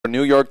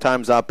New York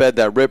Times op-ed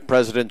that ripped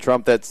President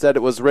Trump that said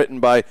it was written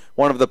by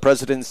one of the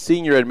president's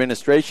senior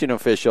administration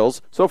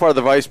officials. So far,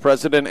 the Vice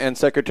President and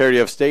Secretary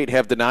of State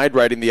have denied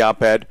writing the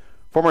op-ed.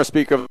 Former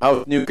Speaker of the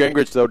House Newt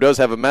Gingrich, though, does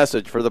have a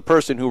message for the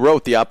person who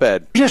wrote the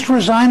op-ed. Just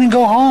resign and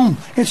go home.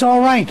 It's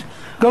all right.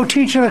 Go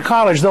teach at a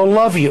college. They'll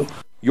love you.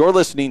 You're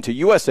listening to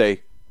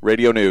USA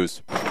Radio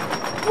News.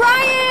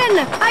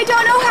 Ryan! I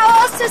don't know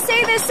how else to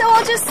say this, so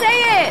I'll just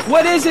say it.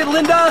 What is it,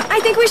 Linda? I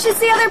think we should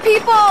see other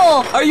people.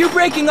 Are you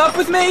breaking up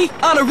with me?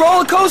 On a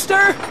roller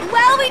coaster?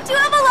 Well, we do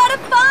have a lot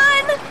of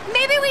fun.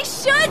 Maybe we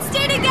should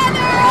stay together.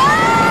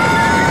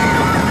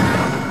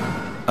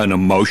 An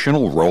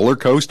emotional roller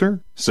coaster?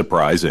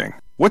 Surprising.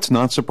 What's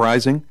not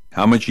surprising?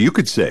 How much you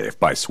could save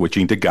by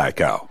switching to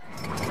Geico.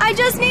 I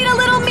just need a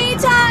little me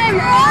time.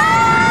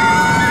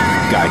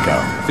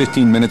 Geico.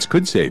 15 minutes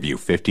could save you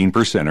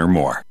 15% or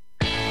more.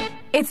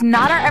 It's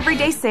not our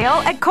everyday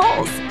sale at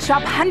Kohl's.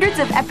 Shop hundreds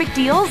of epic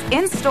deals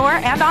in-store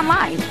and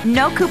online.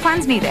 No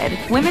coupons needed.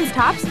 Women's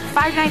tops,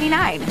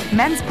 $5.99.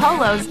 Men's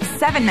polos,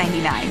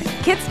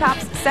 $7.99. Kids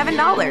tops,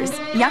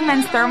 $7. Young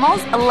men's thermals,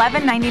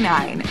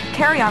 $11.99.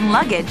 Carry-on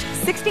luggage,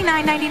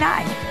 $69.99.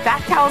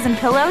 Bath towels and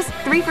pillows,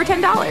 3 for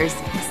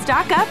 $10.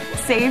 Stock up,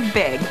 save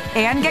big,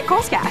 and get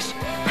Kohl's Cash.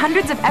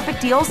 Hundreds of epic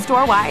deals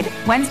store-wide,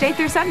 Wednesday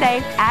through Sunday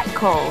at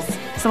Kohl's.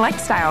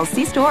 Select styles.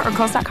 See store or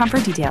Kohl's.com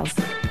for details.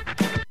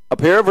 A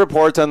pair of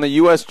reports on the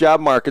U.S.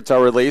 job markets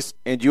are released,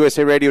 and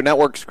USA Radio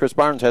Network's Chris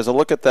Barnes has a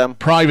look at them.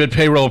 Private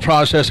payroll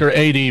processor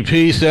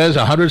ADP says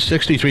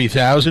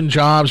 163,000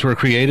 jobs were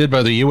created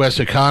by the U.S.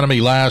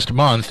 economy last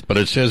month, but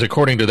it says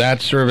according to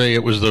that survey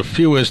it was the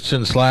fewest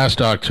since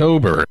last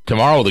October.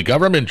 Tomorrow, the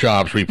government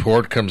jobs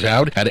report comes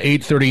out at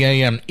 8:30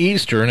 a.m.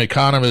 Eastern.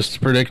 Economists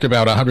predict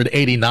about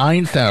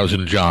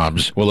 189,000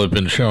 jobs will have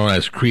been shown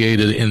as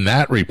created in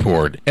that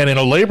report. And in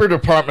a Labor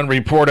Department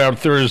report out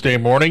Thursday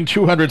morning,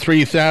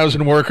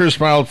 203,000 workers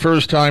filed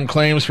first-time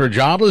claims for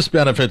jobless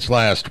benefits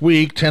last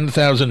week,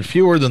 10,000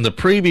 fewer than the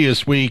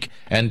previous week,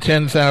 and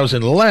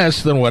 10,000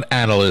 less than what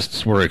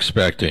analysts were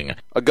expecting.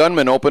 A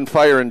gunman opened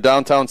fire in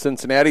downtown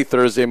Cincinnati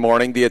Thursday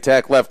morning. The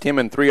attack left him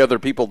and 3 other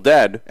people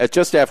dead. At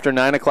just after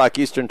 9 o'clock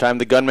Eastern Time,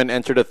 the gunman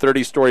entered a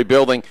 30-story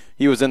building.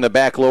 He was in the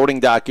back loading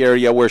dock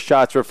area where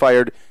shots were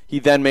fired. He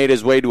then made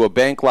his way to a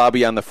bank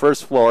lobby on the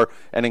first floor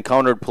and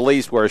encountered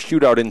police where a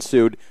shootout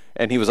ensued,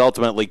 and he was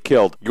ultimately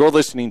killed. You're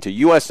listening to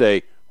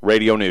USA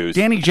Radio News.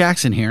 Danny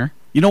Jackson here.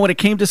 You know, when it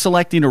came to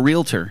selecting a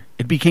realtor,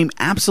 it became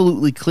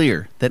absolutely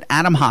clear that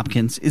Adam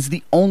Hopkins is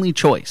the only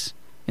choice.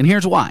 And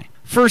here's why.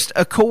 First,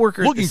 a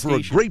coworker looking for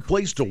a great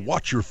place to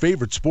watch your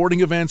favorite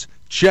sporting events?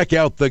 Check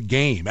out The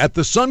Game at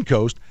the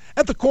Suncoast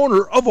at the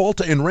corner of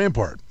Alta and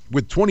Rampart.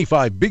 With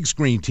 25 big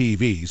screen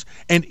TVs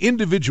and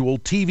individual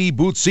TV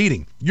booth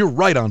seating, you're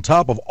right on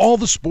top of all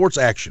the sports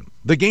action.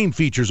 The Game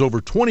features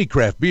over 20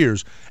 craft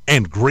beers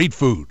and great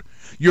food.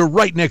 You're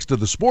right next to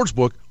the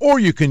sportsbook, or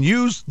you can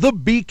use the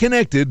Be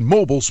Connected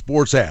mobile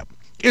sports app.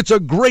 It's a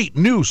great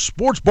new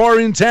sports bar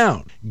in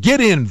town. Get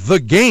in The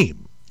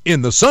Game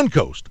in the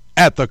Suncoast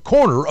at the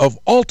corner of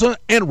Alta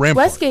and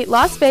Rampart. Westgate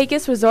Las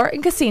Vegas Resort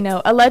and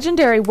Casino, a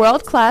legendary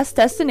world-class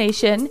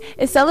destination,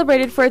 is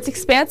celebrated for its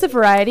expansive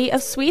variety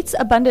of suites,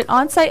 abundant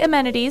on-site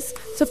amenities,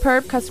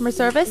 superb customer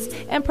service,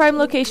 and prime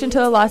location to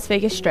the Las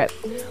Vegas Strip.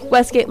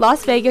 Westgate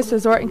Las Vegas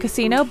Resort and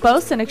Casino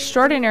boasts an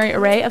extraordinary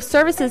array of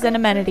services and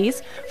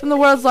amenities, from the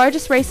world's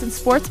largest race and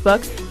sports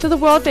book to the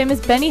world-famous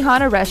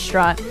Benihana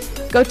restaurant.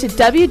 Go to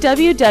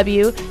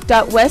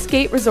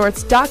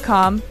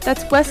www.westgateresorts.com.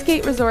 That's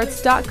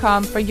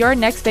westgateresorts.com for your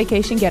next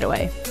vacation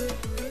getaway.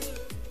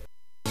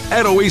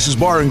 At Oasis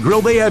Bar and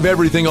Grill, they have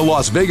everything a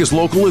Las Vegas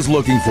local is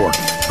looking for.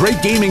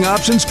 Great gaming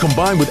options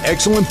combined with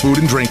excellent food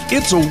and drink.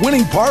 It's a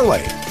winning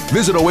parlay.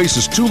 Visit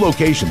Oasis' 2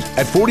 locations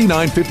at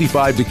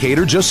 4955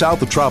 Decatur, just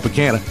south of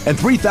Tropicana, and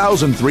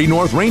 3003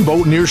 North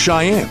Rainbow near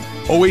Cheyenne.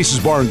 Oasis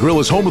Bar and Grill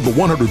is home of the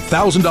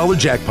 $100,000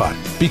 jackpot.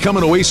 Become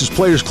an Oasis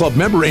Players Club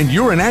member and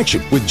you're in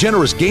action with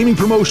generous gaming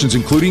promotions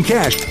including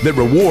cash that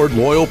reward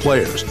loyal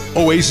players.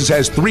 Oasis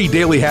has 3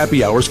 daily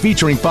happy hours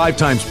featuring 5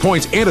 times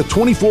points and a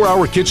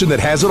 24-hour kitchen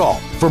that has it all.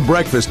 From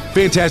breakfast,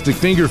 fantastic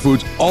finger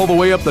foods, all the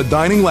way up the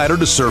dining ladder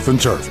to surf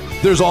and turf.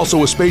 There's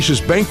also a spacious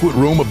banquet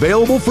room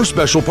available for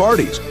special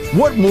parties.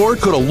 What more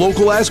could a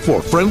local ask for?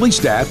 Friendly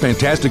staff,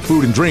 fantastic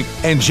food and drink,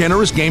 and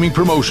generous gaming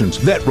promotions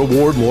that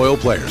reward loyal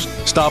players.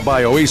 Stop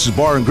by Oasis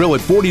Bar and Grill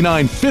at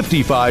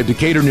 4955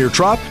 Decatur near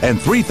Trop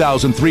and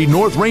 3003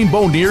 North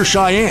Rainbow near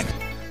Cheyenne.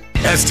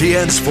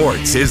 STN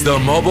Sports is the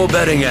mobile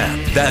betting app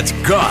that's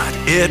got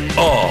it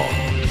all.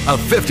 A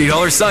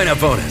 $50 sign-up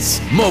bonus,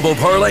 mobile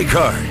parlay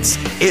cards,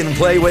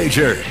 in-play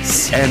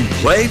wagers, and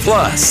Play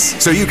Plus,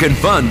 so you can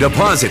fund,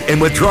 deposit, and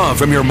withdraw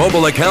from your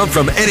mobile account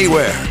from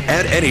anywhere,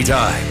 at any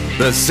time.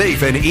 The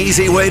safe and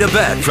easy way to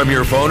bet from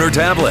your phone or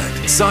tablet.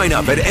 Sign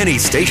up at any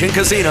Station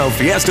Casino,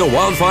 Fiesta,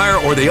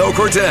 Wildfire, or the Eau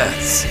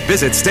Cortez.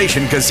 Visit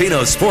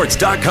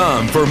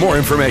StationCasinoSports.com for more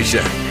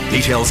information.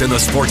 Details in the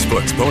sports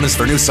books. Bonus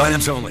for new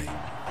sign-ups only.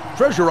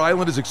 Treasure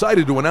Island is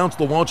excited to announce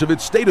the launch of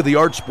its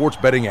state-of-the-art sports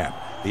betting app.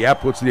 The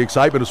app puts the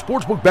excitement of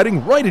sportsbook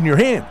betting right in your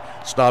hand.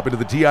 Stop into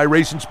the TI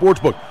Racing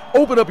Sportsbook,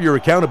 open up your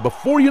account, and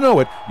before you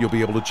know it, you'll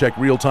be able to check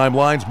real-time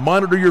lines,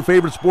 monitor your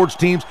favorite sports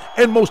teams,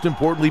 and most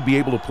importantly, be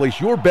able to place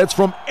your bets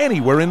from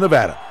anywhere in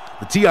Nevada.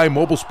 The TI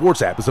Mobile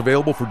Sports app is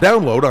available for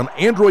download on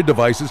Android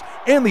devices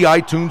and the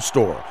iTunes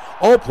Store.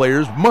 All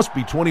players must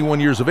be 21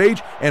 years of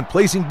age and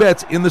placing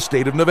bets in the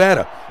state of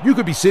Nevada. You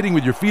could be sitting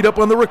with your feet up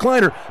on the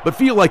recliner, but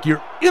feel like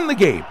you're in the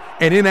game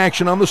and in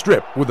action on the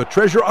Strip with the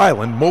Treasure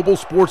Island Mobile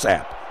Sports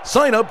app.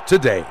 Sign up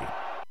today.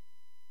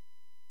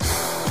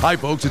 Hi,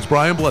 folks, it's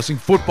Brian Blessing.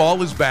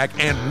 Football is back,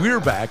 and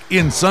we're back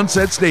in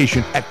Sunset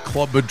Station at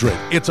Club Madrid.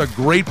 It's a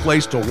great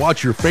place to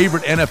watch your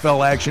favorite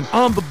NFL action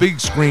on the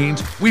big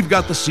screens. We've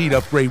got the seat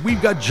upgrade.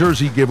 We've got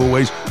jersey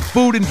giveaways,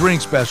 food and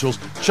drink specials.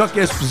 Chuck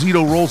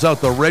Esposito rolls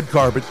out the red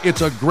carpet. It's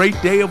a great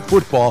day of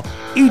football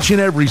each and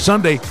every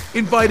Sunday,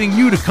 inviting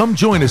you to come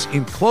join us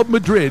in Club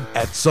Madrid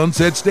at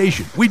Sunset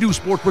Station. We do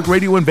Sportsbook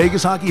Radio and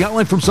Vegas Hockey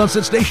Hotline from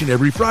Sunset Station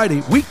every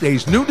Friday,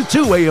 weekdays noon to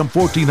 2 a.m.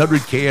 1400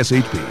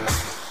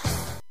 KSHP.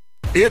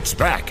 It's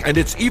back, and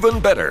it's even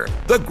better.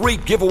 The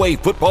Great Giveaway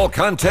Football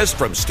Contest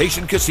from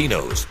Station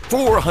Casinos.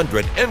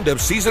 400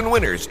 end-of-season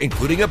winners,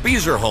 including a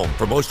Beezer home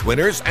for most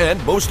winners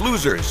and most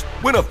losers.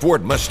 Win a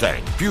Ford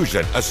Mustang,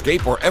 Fusion,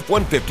 Escape, or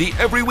F-150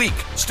 every week.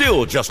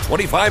 Still just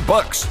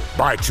 $25.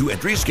 Buy 2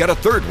 entries, get a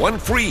third one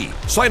free.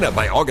 Sign up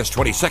by August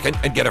 22nd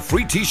and get a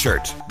free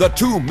t-shirt. The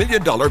 $2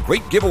 million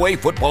Great Giveaway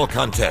Football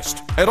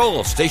Contest. At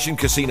all Station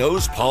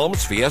Casinos,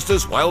 Palms,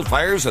 Fiestas,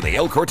 Wildfires, and the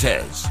El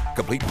Cortez.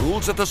 Complete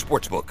rules at the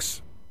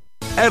sportsbooks.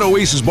 At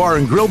Oasis Bar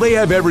and Grill, they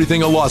have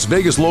everything a Las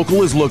Vegas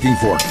local is looking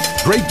for.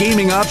 Great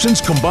gaming options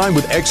combined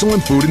with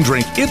excellent food and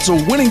drink. It's a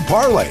winning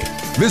parlay.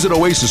 Visit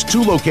Oasis'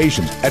 2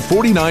 locations at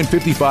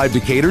 4955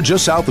 Decatur,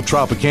 just south of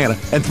Tropicana,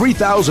 and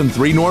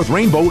 3003 North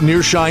Rainbow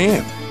near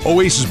Cheyenne.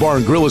 Oasis Bar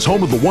and Grill is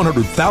home of the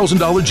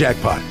 $100,000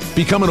 jackpot.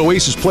 Become an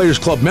Oasis Players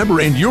Club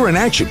member and you're in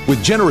action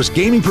with generous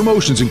gaming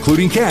promotions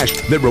including cash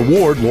that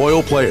reward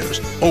loyal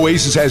players.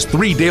 Oasis has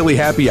 3 daily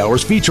happy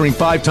hours featuring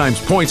 5 times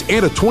points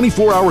and a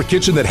 24-hour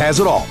kitchen that has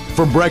it all.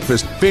 From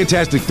breakfast,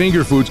 fantastic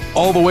finger foods,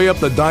 all the way up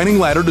the dining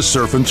ladder to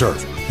surf and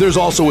turf. There's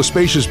also a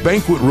spacious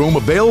banquet room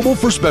available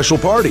for special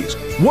parties.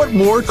 What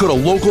more could a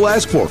local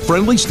ask for?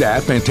 Friendly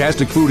staff,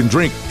 fantastic food and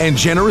drink, and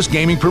generous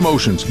gaming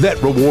promotions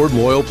that reward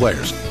loyal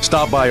players.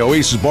 Stop by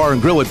Oasis Bar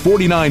and Grill at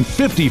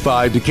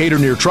 4955 Decatur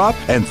near Trop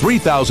and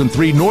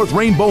 3003 North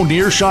Rainbow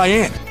near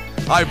Cheyenne.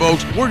 Hi,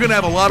 folks. We're going to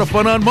have a lot of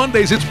fun on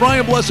Mondays. It's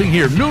Brian Blessing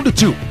here, noon to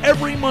 2,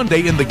 every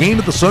Monday in the Game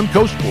at the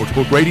Suncoast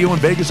Sportsbook Radio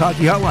and Vegas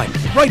Hockey Hotline.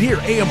 Right here,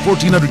 AM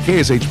 1400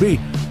 KSHP.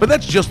 But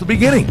that's just the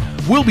beginning.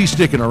 We'll be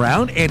sticking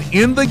around, and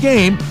in the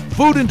game,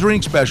 food and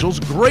drink specials,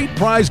 great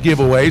prize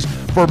giveaways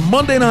for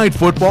Monday Night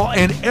Football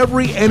and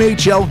every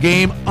NHL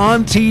game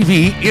on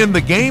TV. In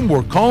the game,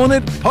 we're calling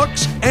it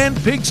Pucks and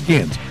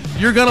Pigskins.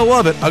 You're going to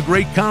love it. A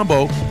great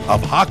combo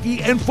of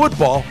hockey and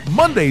football,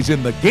 Mondays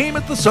in the Game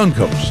at the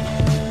Suncoast.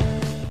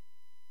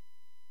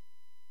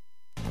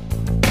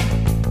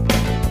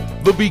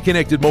 The Be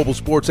Connected mobile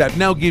sports app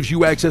now gives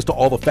you access to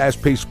all the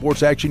fast-paced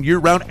sports action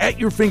year-round at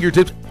your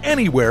fingertips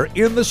anywhere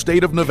in the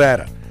state of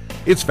Nevada.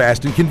 It's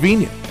fast and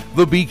convenient.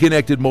 The Be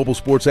Connected mobile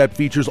sports app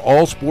features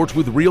all sports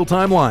with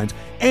real-time lines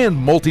and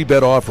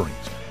multi-bet offerings.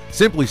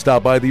 Simply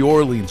stop by the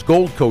Orleans,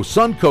 Gold Coast,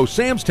 Suncoast,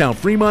 Samstown,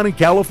 Fremont, and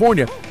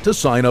California to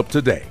sign up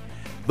today.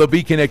 The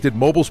Be Connected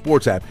mobile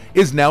sports app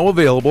is now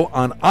available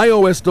on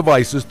iOS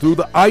devices through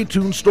the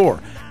iTunes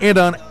Store and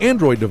on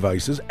Android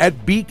devices at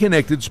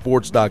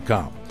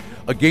BeConnectedSports.com.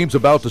 A game's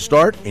about to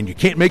start and you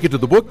can't make it to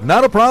the book?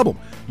 Not a problem.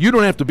 You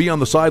don't have to be on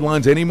the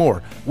sidelines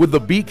anymore with the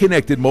Be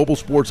Connected mobile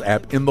sports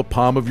app in the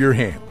palm of your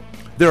hand.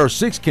 There are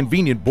 6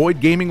 convenient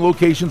Boyd gaming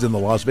locations in the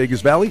Las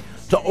Vegas Valley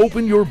to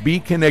open your Be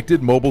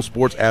Connected mobile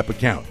sports app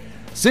account.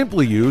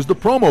 Simply use the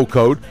promo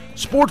code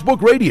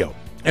Sportsbook Radio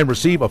and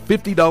receive a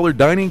 $50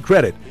 dining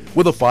credit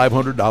with a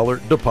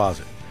 $500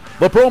 deposit.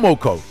 The promo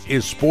code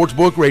is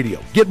Sportsbook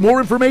Radio. Get more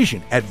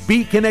information at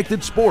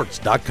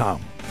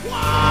BeConnectedSports.com.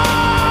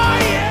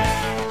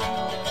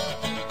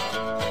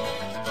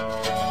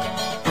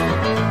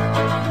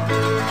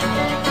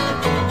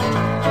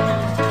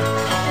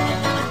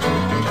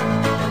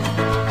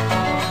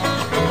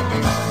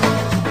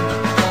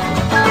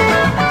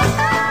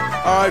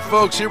 All right,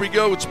 folks, here we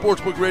go with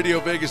Sportsbook Radio,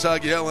 Vegas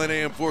Hockey Hotline,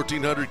 AM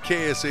 1400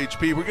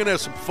 KSHP. We're going to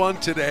have some fun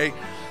today.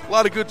 A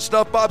lot of good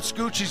stuff. Bob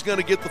Scucci's going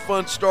to get the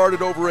fun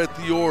started over at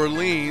the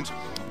Orleans.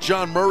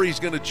 John Murray's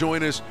going to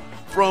join us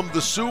from the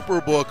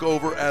Superbook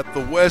over at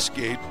the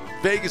Westgate.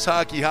 Vegas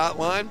Hockey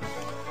Hotline.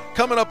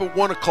 Coming up at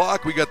 1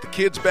 o'clock, we got the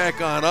kids back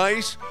on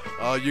ice.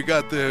 You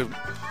got the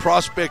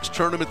Prospects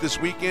Tournament this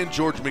weekend.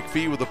 George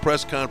McPhee with a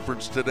press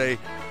conference today.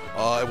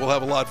 We'll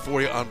have a lot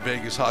for you on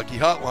Vegas Hockey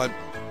Hotline.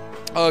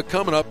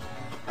 Coming up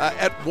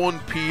at 1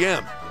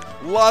 p.m.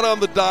 A lot on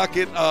the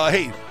docket.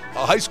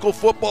 High school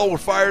football, we're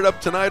fired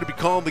up tonight to be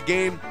calling the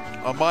game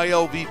on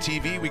MyLV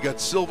TV. We got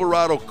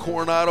Silverado,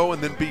 Coronado,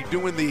 and then be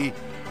doing the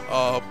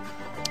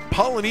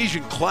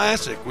Polynesian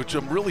Classic, which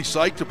I'm really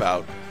psyched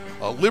about.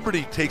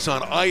 Liberty takes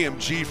on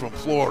IMG from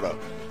Florida.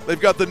 They've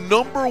got the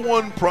number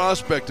 1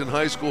 prospect in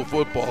high school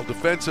football.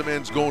 Defensive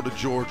end's going to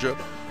Georgia.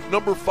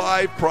 Number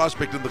 5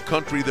 prospect in the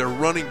country, their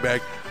running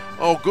back.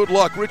 Oh, good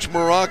luck. Rich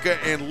Maraca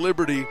and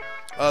Liberty,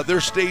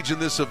 they're staging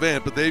this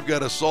event, but they've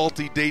got a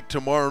salty date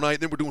tomorrow night.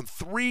 Then we're doing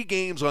 3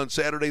 games on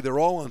Saturday. They're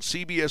all on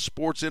CBS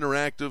Sports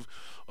Interactive.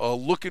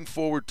 Looking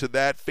forward to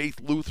that. Faith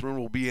Lutheran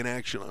will be in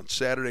action on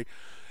Saturday.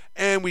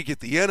 And we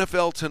get the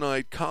NFL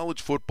tonight,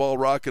 college football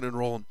rocking and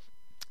rolling.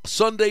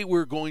 Sunday,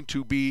 we're going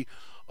to be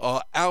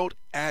out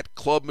at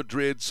Club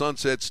Madrid,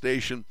 Sunset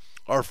Station.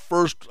 Our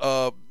first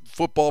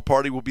football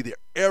party will be there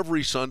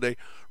every Sunday.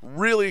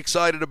 Really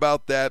excited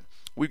about that.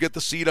 We get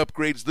the seat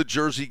upgrades, the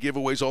jersey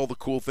giveaways, all the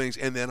cool things.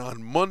 And then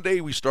on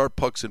Monday, we start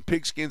Pucks and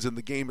Pigskins in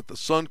the game at the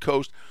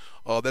Suncoast.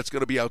 That's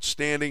going to be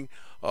outstanding.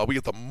 We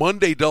get the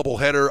Monday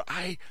doubleheader.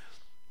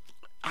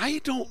 I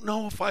don't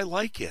know if I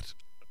like it.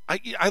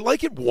 I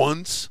like it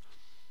once,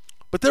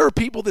 but there are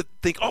people that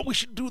think, oh, we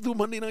should do the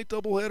Monday night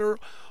doubleheader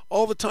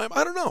all the time.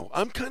 I don't know.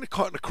 I'm kind of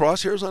caught in the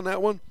crosshairs on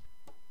that one.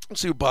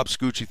 Let's see what Bob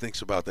Scucci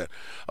thinks about that.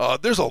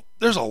 There's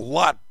a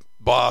lot,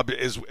 Bob,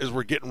 as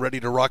we're getting ready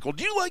to rock. Well,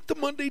 do you like the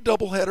Monday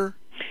doubleheader?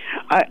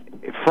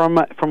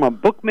 From a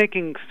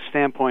bookmaking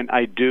standpoint,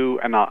 I do,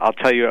 and I'll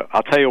tell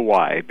you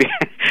why.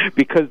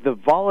 Because the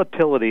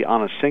volatility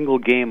on a single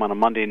game on a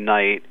Monday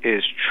night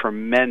is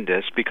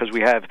tremendous. Because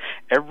we have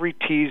every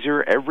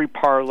teaser, every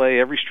parlay,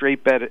 every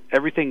straight bet,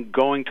 everything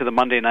going to the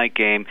Monday night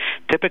game.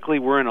 Typically,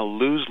 we're in a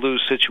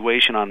lose-lose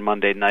situation on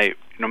Monday night.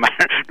 No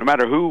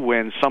matter who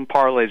wins, some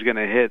parlay is going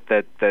to hit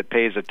that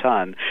pays a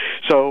ton.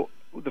 So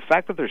the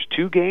fact that there's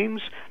 2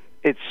 games,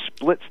 it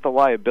splits the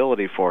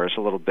liability for us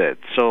a little bit.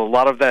 So a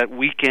lot of that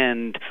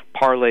weekend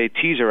parlay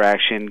teaser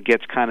action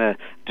gets kind of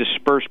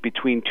dispersed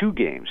between 2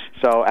 games.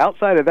 So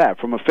outside of that,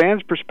 from a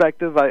fan's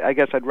perspective, I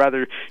guess I'd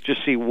rather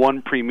just see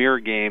one premier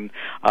game.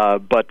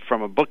 But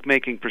from a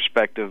bookmaking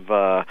perspective,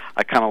 I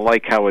kind of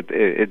like how it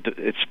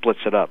splits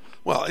it up.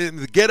 Well, and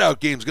the get-out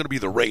game is going to be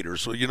the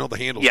Raiders, so the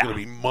handle's going to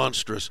be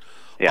monstrous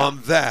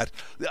on that.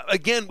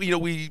 Again,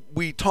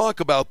 we talk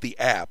about the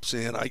apps,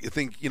 and I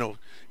think,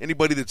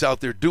 anybody that's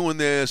out there doing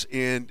this,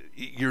 and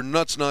you're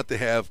nuts not to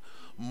have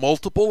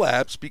multiple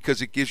apps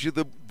because it gives you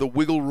the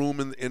wiggle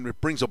room and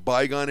it brings a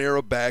bygone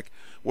era back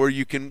where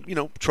you can,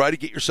 try to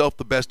get yourself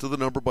the best of the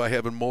number by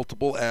having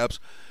multiple apps.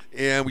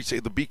 And we say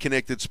the Be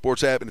Connected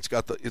Sports app, and it's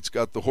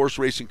got the horse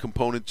racing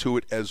component to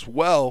it as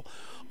well.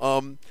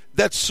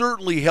 That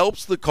certainly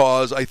helps the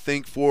cause, I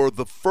think, for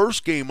the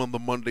first game on the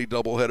Monday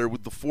doubleheader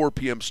with the 4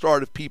 p.m.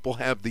 start if people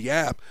have the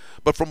app.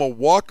 But from a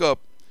walk-up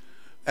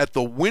at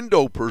the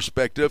window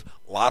perspective,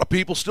 a lot of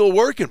people still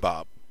working,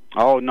 Bob.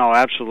 Oh no,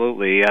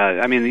 absolutely.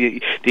 I mean,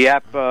 the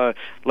app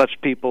lets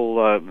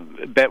people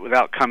bet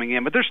without coming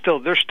in, but there's still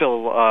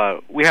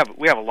we have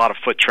a lot of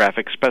foot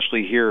traffic,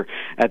 especially here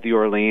at the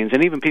Orleans,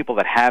 and even people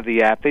that have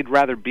the app, they'd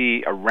rather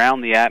be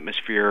around the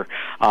atmosphere,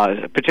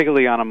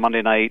 particularly on a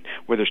Monday night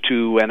where there's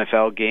 2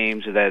 NFL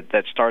games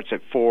that starts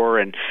at 4,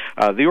 and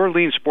the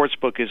Orleans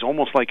Sportsbook is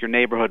almost like your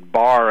neighborhood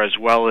bar as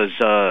well as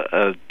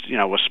a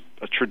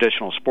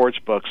traditional sports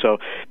book. So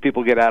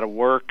people get out of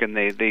work and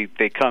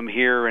they come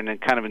here and then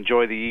kind of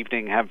enjoy the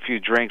evening, have a few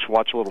drinks,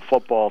 watch a little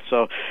football.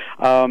 So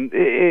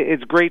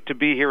it's great to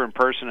be here in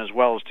person as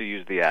well as to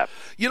use the app.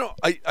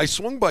 I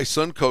swung by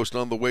Suncoast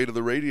on the way to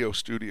the radio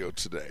studio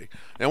today.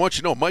 And I want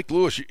you to know, Mike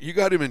Lewis, you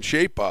got him in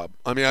shape, Bob.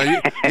 I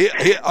mean,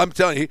 I'm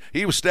telling you,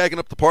 he was stacking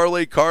up the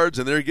parlay cards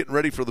and they're getting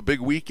ready for the big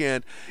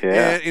weekend.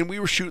 Yeah. And we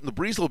were shooting the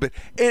breeze a little bit.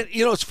 And,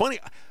 it's funny.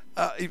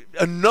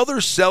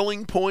 Another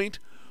selling point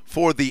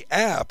for the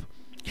app,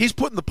 he's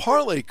putting the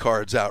parlay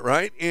cards out,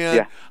 right?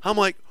 And I'm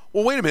like,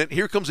 well, wait a minute.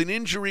 Here comes an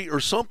injury or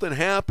something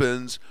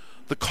happens.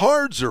 The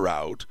cards are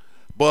out.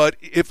 But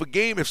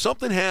if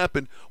something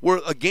happened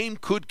where a game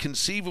could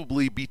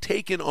conceivably be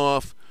taken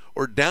off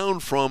or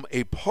down from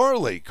a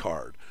parlay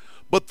card,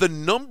 but the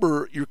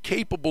number, you're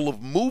capable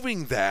of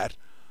moving that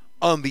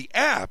on the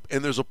app,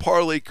 and there's a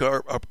parlay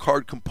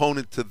card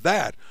component to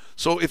that.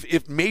 So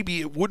if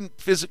maybe it wouldn't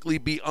physically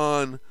be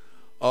on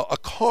a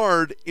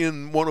card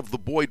in one of the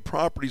Boyd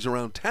properties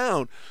around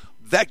town,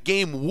 that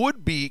game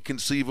would be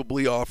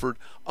conceivably offered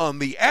on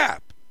the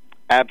app.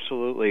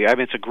 Absolutely. I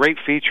mean, it's a great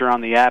feature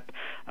on the app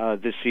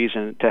this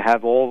season to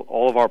have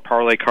all of our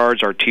parlay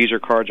cards, our teaser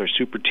cards, our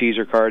super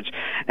teaser cards.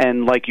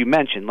 And like you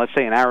mentioned, let's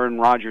say an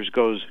Aaron Rodgers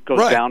goes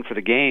down for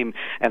the game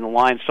and the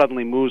line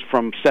suddenly moves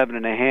from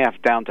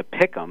 7.5 down to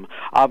pick'em.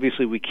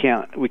 Obviously, we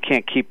can't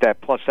keep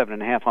that plus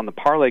 7.5 on the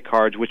parlay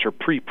cards, which are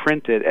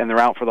pre-printed and they're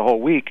out for the whole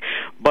week.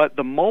 But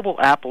the mobile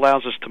app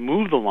allows us to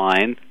move the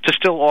line to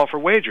still offer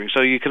wagering,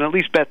 so you can at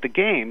least bet the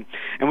game,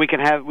 and we can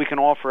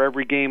offer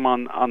every game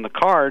on the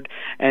card,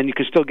 and you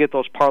can still get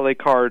those parlay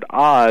card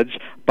odds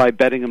by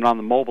betting funding them on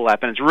the mobile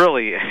app, and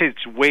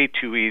it's way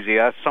too easy.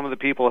 Some of the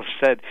people have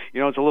said,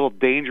 it's a little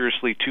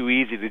dangerously too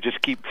easy to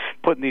just keep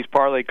putting these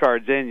parlay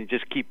cards in. You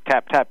just keep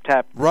tap,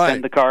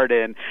 send the card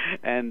in,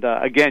 and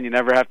again, you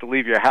never have to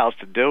leave your house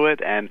to do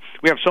it. And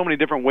we have so many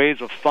different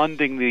ways of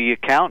funding the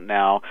account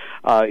now,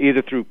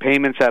 either through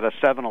payments at a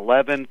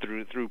 7-Eleven,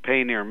 through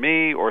Pay Near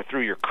Me, or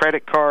through your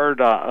credit card,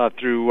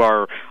 through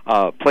our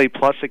Play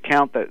Plus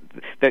account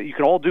that you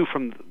can all do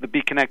from the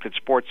Be Connected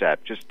Sports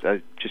app. Just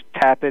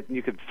tap it, and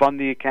you can fund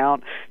the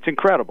account. It's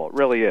incredible. It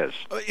really is.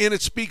 And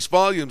it speaks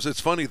volumes. It's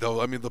funny,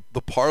 though. I mean,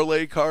 the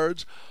parlay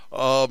cards,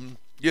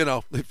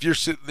 if you're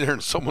sitting there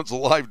and someone's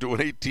alive doing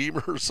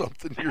 8-teamer or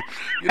something,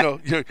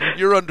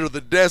 you're under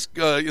the desk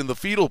in the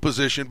fetal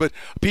position. But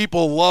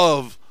people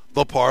love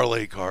the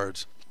parlay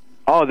cards.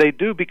 Oh, they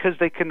do, because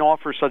they can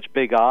offer such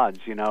big odds.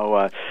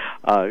 800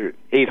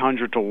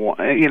 to 1.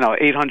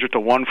 800 to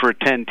 1 for a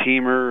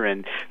 10-teamer,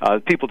 and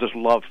people just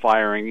love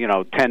firing.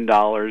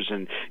 $10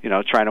 and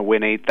trying to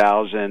win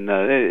 8,000.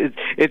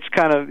 It's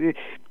kind of.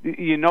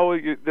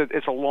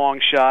 It's a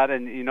long shot,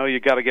 and you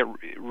got to get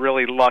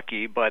really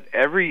lucky. But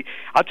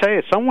I'll tell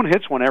you, someone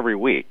hits one every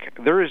week.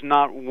 There is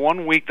not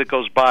one week that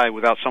goes by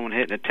without someone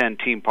hitting a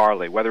 10-team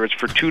parlay, whether it's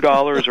for $2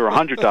 or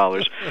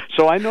 $100.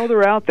 So I know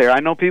they're out there. I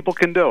know people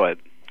can do it.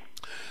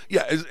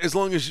 Yeah, as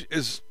long as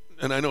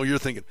and I know you're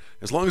thinking,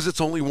 as long as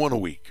it's only one a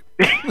week.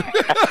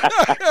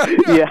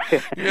 Yeah,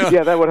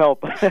 that would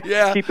help.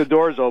 Yeah. Keep the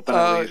doors open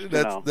at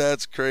least.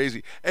 That's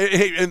crazy.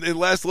 Hey, and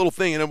last little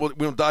thing, and then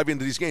we'll dive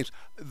into these games.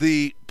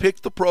 The Pick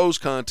the Pros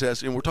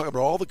contest, and we're talking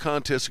about all the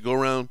contests that go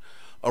around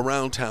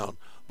town.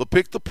 The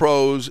Pick the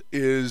Pros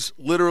is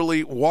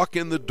literally walk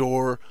in the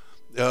door.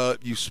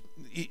 You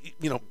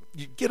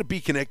get a Be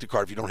Connected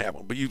card if you don't have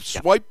one, but you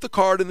swipe the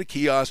card in the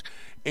kiosk,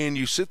 and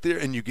you sit there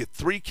and you get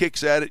 3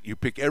 kicks at it. You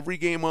pick every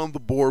game on the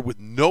board with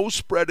no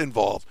spread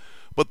involved,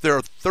 but there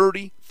are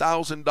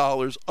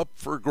 $30,000 up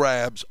for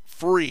grabs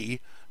free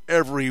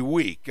every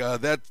week.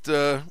 That's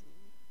a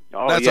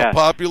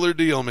popular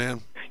deal,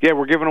 man. Yeah,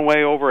 we're giving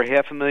away over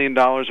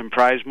 $500,000 in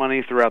prize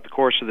money throughout the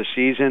course of the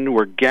season.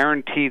 We're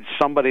guaranteed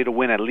somebody to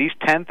win at least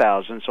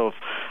 $10,000.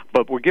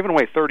 But we're giving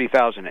away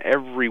 $30,000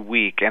 every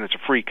week, and it's a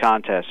free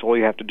contest. All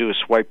you have to do is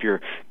swipe your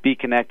Be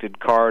Connected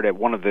card at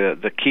one of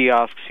the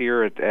kiosks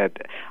here at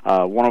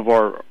one of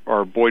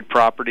our Boyd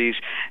properties,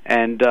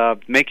 and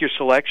make your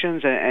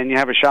selections, and you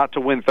have a shot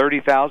to win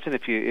 $30,000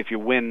 if you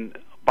win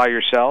by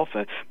yourself.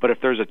 But if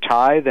there's a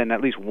tie, then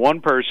at least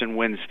one person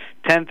wins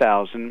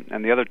 $10,000,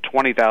 and the other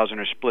 $20,000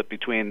 are split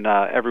between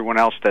everyone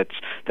else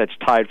that's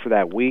tied for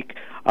that week.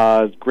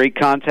 Great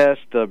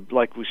contest,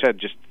 like we said,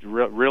 just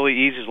really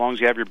easy as long as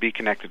you have your Be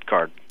Connected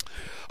card.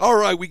 All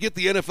right, we get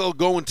the NFL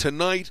going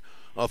tonight,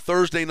 a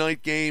Thursday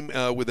night game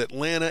with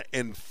Atlanta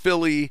and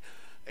Philly.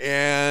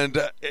 And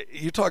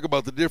you talk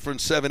about the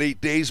difference 7-8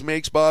 days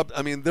makes, Bob.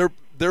 I mean,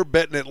 they're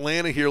betting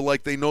Atlanta here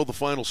like they know the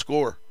final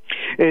score.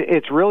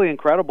 It's really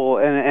incredible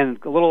and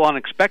a little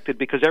unexpected,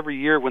 because every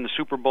year when the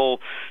Super Bowl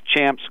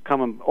champs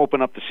come and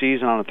open up the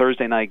season on a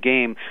Thursday night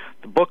game,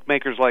 the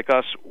bookmakers like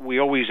us, we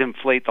always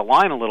inflate the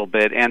line a little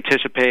bit,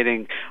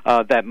 anticipating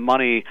that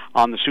money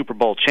on the Super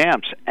Bowl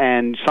champs.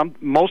 And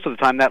most of the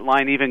time that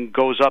line even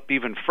goes up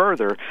even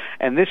further.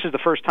 And this is the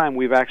first time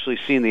we've actually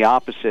seen the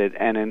opposite,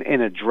 and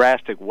in a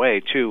drastic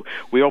way, too.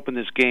 We opened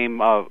this game,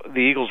 the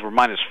Eagles were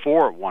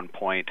 -4 at one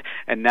point,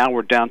 and now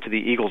we're down to the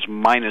Eagles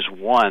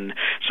 -1.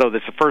 So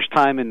that's the first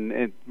time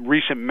in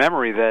recent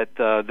memory that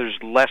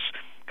there's less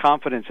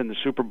confidence in the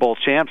Super Bowl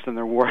champs than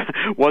there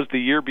was the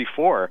year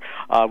before.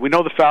 We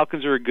know the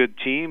Falcons are a good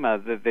team.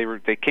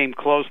 They came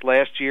close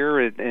last year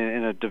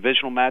in a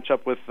divisional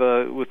matchup with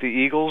the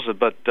Eagles,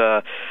 but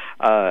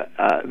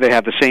they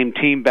have the same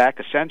team back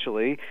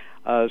essentially.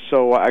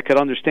 So I could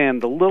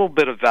understand a little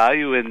bit of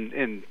value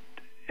in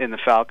the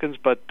Falcons,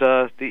 but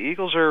the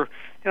Eagles are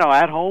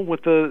at home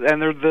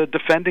and they're the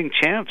defending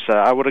champs.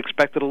 I would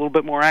expect a little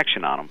bit more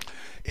action on them.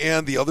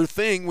 And the other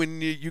thing,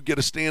 when you get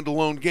a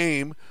standalone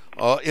game,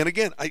 and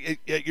again,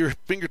 at your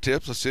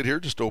fingertips, I sit here,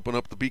 just open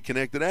up the Be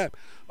Connected app.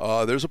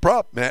 There's a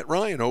prop, Matt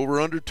Ryan, over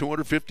under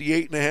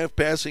 258.5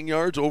 passing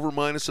yards, over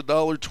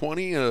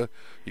 -$1.20.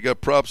 You got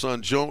props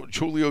on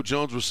Julio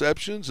Jones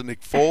receptions and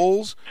Nick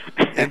Foles,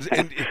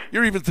 and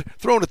you're even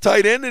throwing a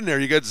tight end in there.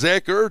 You got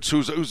Zach Ertz,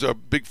 who's a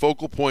big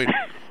focal point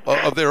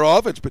of their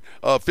offense, but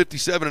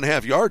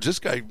 57.5 yards. This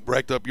guy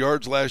racked up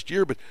yards last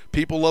year, but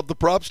people love the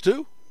props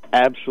too.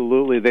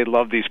 Absolutely, they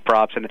love these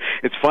props, and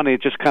it's funny.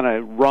 It just kind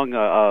of rung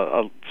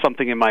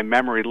something in my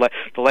memory.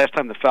 The last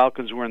time the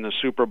Falcons were in the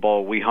Super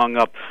Bowl, we hung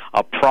up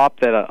a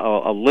prop that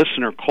a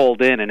listener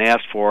called in and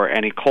asked for,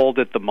 and he called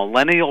it the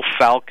Millennial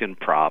Falcon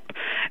prop.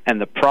 And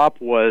the prop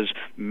was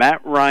Matt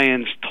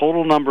Ryan's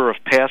total number of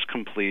pass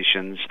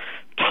completions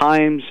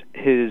times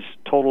his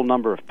total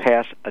number of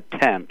pass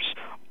attempts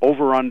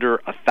over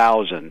under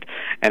 1,000,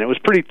 and it was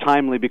pretty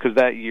timely because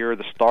that year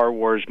the Star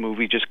Wars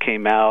movie just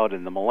came out,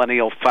 and the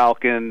Millennial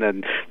Falcon,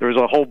 and there was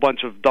a whole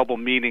bunch of double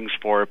meanings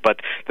for it. But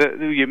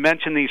you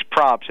mention these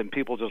props, and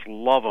people just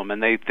love them,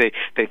 and they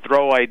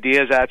throw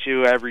ideas at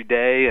you every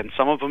day, and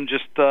some of them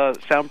just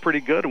sound pretty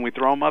good, and we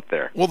throw them up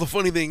there. Well, the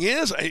funny thing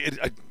is,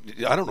 I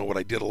don't know what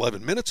I did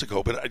 11 minutes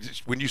ago,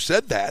 but when you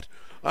said that,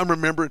 I'm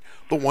remembering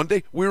the one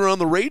day we were on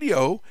the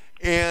radio,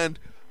 and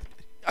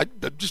I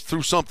just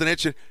threw something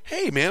at you.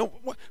 Hey, man,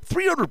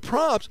 300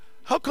 props?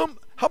 How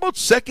about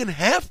second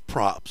half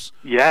props?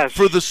 Yes.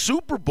 For the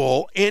Super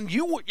Bowl, and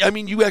you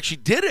actually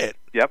did it.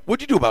 Yep.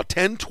 What'd you do, about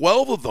 10,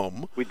 12 of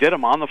them? We did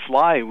them on the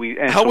fly.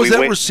 How was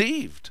that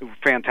received?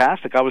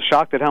 Fantastic. I was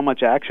shocked at how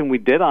much action we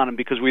did on them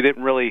because we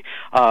didn't really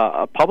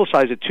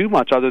publicize it too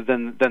much other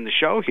than the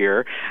show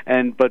here.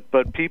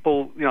 But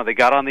people, they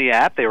got on the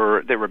app. They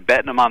were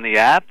betting them on the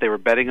app. They were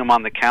betting them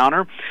on the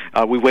counter.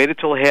 We waited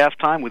till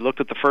halftime. We looked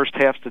at the first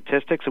half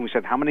statistics and we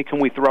said, how many can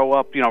we throw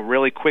up,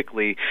 really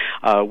quickly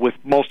with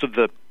most of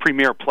the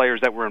premier players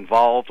that were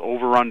involved,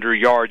 over under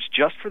yards,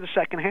 just for the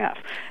second half,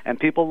 and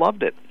people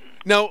loved it.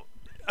 Now,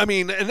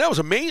 and that was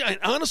amazing.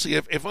 Honestly,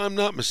 if I'm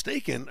not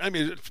mistaken,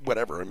 it's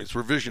whatever. It's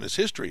revisionist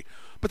history,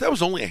 but that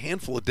was only a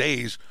handful of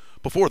days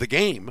before the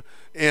game,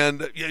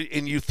 and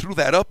you threw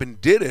that up and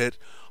did it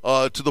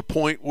to the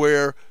point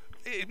where,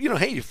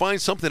 hey, you find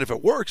something if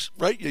it works,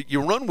 right?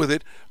 You run with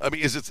it.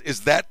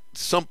 Is that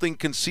something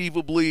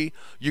conceivably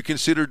you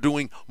consider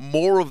doing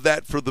more of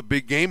that for the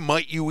big game?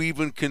 Might you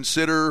even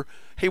consider,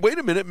 hey, wait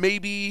a minute,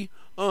 maybe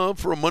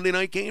for a Monday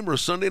night game or a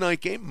Sunday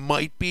night game,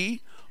 might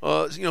be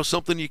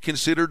something you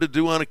consider to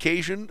do on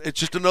occasion? It's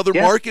just another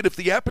market if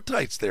the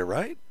appetite's there,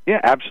 right? Yeah,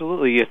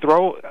 absolutely. You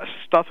throw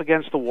stuff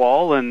against the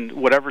wall, and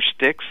whatever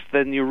sticks,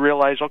 then you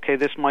realize, okay,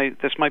 this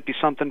might be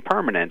something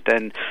permanent.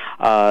 And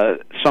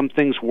some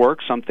things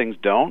work, some things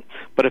don't.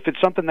 But if it's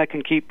something that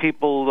can keep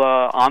people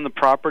on the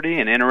property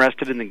and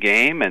interested in the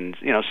game, and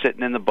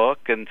sitting in the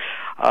book, and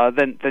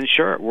then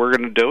sure, we're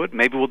going to do it.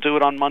 Maybe we'll do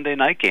it on Monday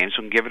night games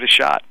and give it a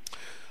shot.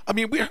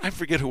 I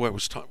forget who I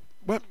was talking.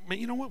 What?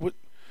 You know what?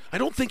 I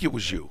don't think it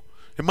was you.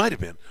 It might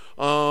have been.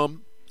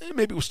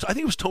 Maybe it was. I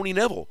think it was Tony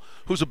Neville,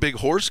 who's a big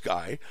horse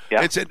guy.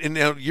 Yeah. And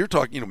now you're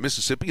talking,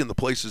 Mississippi and the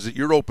places that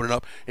you're opening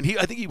up. And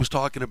I think he was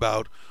talking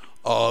about,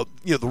 the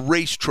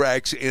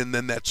racetracks and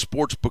then that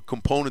sports book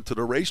component to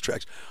the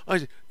racetracks. I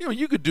said,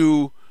 you could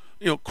do,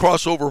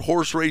 crossover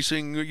horse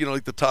racing,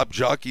 like the top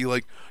jockey,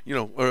 like,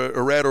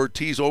 Arad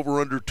Ortiz over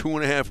under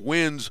 2.5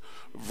 wins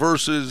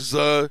versus,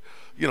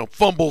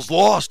 fumbles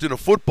lost in a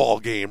football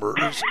game, but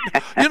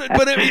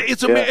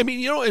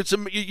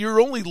you're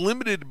only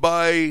limited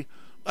by,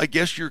 I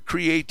guess, your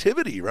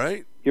creativity,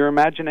 right? Your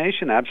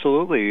imagination,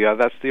 absolutely.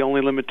 That's the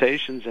only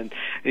limitations, and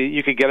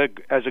you could get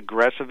as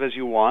aggressive as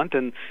you want.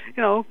 And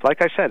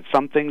like I said,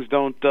 some things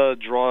don't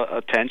draw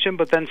attention,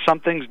 but then some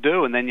things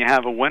do, and then you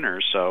have a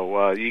winner.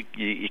 So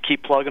you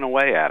keep plugging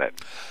away at it.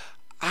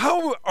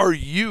 How are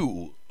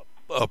you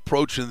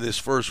approaching this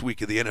first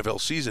week of the NFL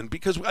season?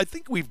 Because I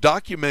think we've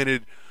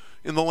documented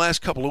in the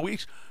last couple of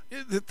weeks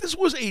that this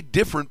was a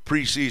different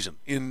preseason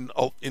in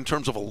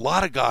terms of a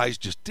lot of guys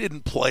just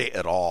didn't play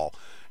at all.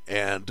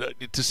 And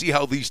to see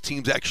how these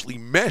teams actually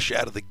mesh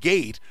out of the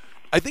gate,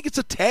 I think it's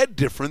a tad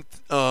different.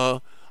 I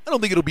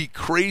don't think it'll be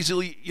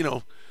crazily,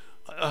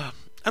 I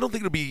don't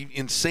think it'll be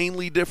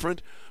insanely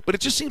different, but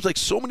it just seems like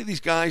so many of these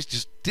guys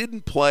just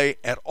didn't play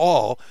at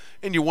all,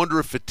 and you wonder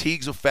if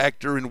fatigue's a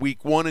factor in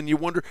week one, and you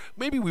wonder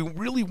maybe we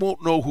really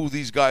won't know who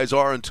these guys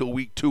are until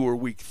week 2 or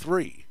week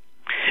 3.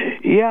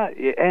 Yeah,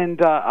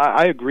 and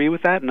I agree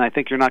with that, and I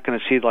think you're not going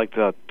to see like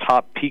the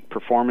top peak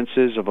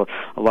performances of a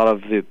lot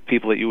of the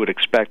people that you would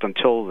expect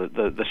until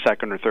the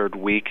second or third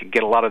week, and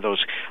get a lot of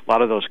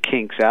those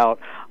kinks out.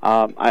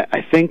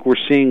 I think we're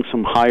seeing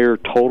some higher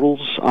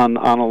totals on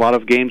a lot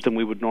of games than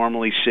we would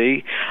normally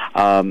see,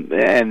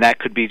 and that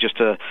could be just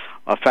a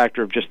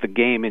factor of just the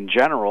game in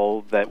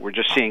general, that we're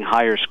just seeing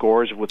higher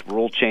scores with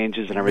rule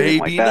changes and everything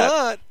like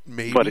that.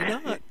 Maybe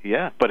not.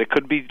 Yeah, but it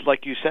could be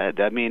like you said.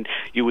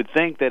 You would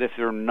think that if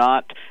they're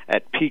not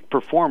at peak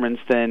performance,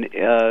 then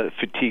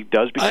fatigue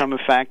does become a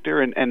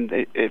factor, and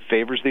it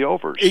favors the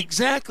overs.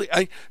 Exactly.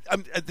 I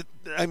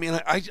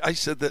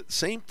said that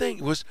same thing.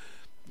 It was,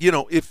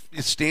 if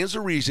it stands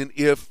to reason,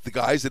 if the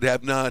guys that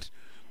have not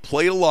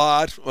played a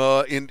lot,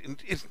 and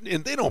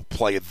they don't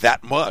play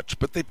that much,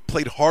 but they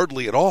played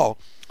hardly at all,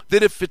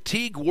 that if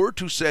fatigue were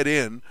to set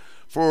in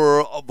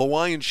for the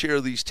lion's share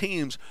of these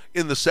teams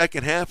in the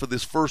second half of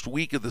this first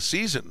week of the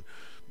season,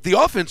 the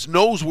offense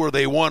knows where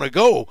they want to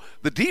go.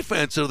 The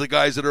defense are the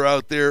guys that are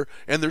out there,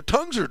 and their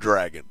tongues are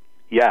dragging.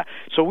 Yeah,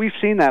 so we've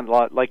seen that a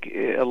lot. Like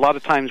a lot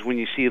of times when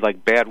you see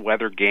like bad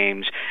weather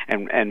games,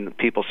 and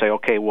people say,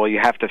 okay, well you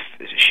have to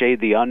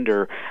shade the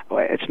under.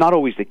 It's not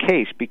always the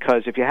case,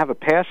 because if you have a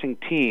passing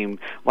team,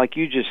 like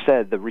you just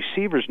said, the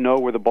receivers know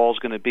where the ball's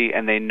going to be,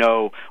 and they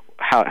know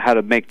how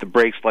to make the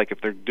breaks, like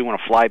if they're doing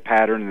a fly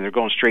pattern and they're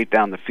going straight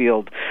down the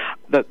field.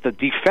 The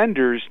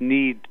defenders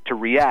need to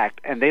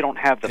react, and they don't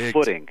have the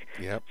footing.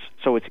 Yep.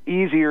 So it's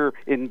easier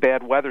in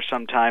bad weather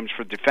sometimes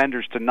for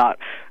defenders to not,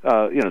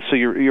 so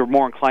you're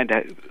more inclined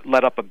to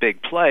let up a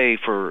big play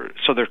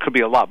so there could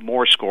be a lot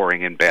more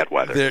scoring in bad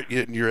weather.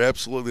 You're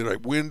absolutely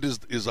right. Wind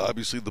is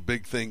obviously the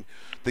big thing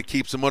that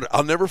keeps them under.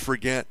 I'll never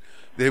forget,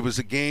 there was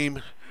a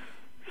game,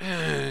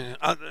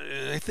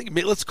 I think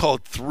let's call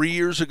it 3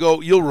 years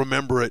ago. You'll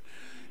remember it.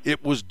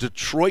 It was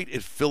Detroit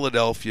at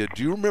Philadelphia.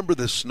 Do you remember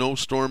the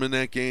snowstorm in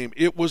that game?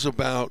 It was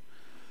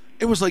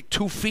like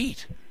 2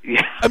 feet.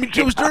 Yeah. I mean,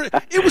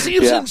 it was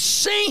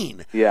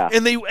insane. Yeah.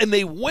 And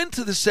they went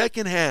to the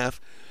second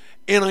half,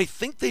 and I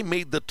think they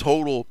made the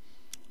total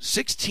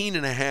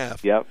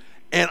 16.5. Yep.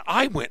 And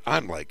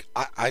I'm like,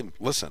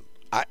 listen,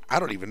 I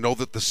don't even know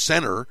that the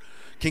center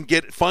can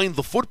find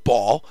the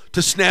football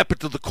to snap it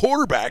to the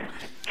quarterback.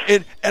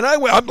 And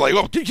I'm like,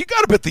 oh, dude, you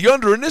got to bet the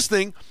under in this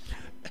thing.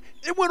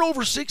 It went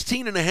over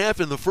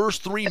 16.5 in the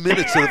first 3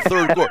 minutes of the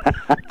third quarter.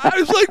 I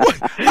was like, what?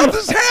 How is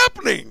this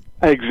happening?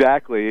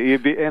 Exactly,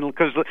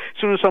 because as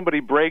soon as somebody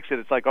breaks it,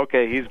 it's like,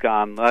 okay, he's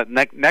gone.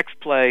 Next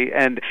play,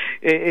 and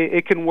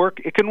it can work.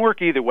 It can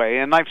work either way.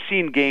 And I've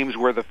seen games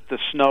where the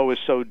snow is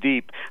so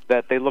deep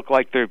that they look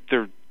like they're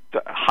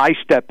high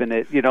step in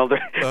it.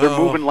 They're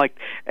moving like,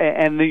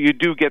 and you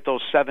do get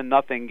those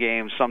 7-0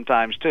 games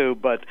sometimes too.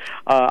 But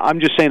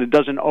I'm just saying it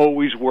doesn't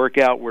always work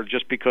out where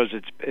just because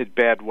it's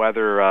bad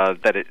weather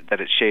that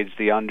it shades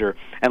the under.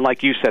 And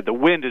like you said, the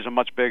wind is a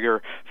much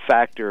bigger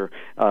factor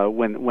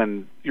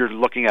when you're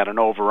looking at an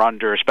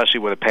over-under, especially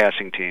with a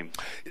passing team.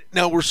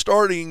 Now, we're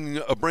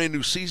starting a brand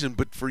new season,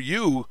 but for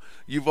you,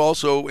 you've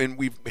also, and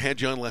we've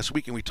had you on last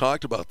week, and we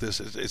talked about this,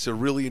 it's a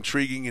really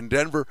intriguing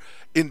endeavor,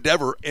 and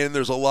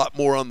there's a lot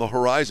more on the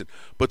horizon.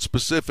 But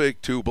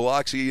specific to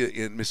Biloxi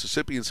in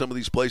Mississippi and some of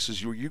these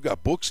places, you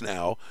got books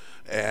now,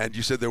 and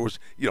you said there was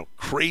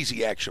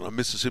crazy action on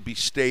Mississippi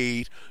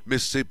State,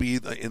 Mississippi,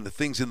 and the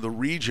things in the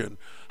region.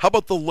 How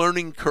about the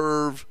learning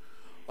curve?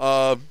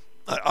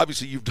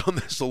 Obviously, you've done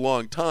this a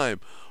long time,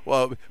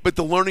 but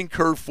the learning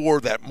curve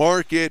for that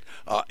market,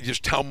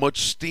 just how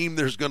much steam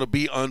there's going to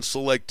be on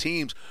select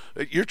teams.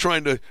 You're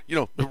trying to,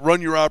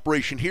 run your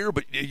operation here,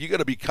 but you got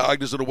to be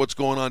cognizant of what's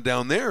going on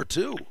down there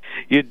too.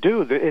 You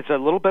do. It's a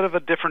little bit of a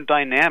different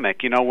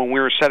dynamic. When we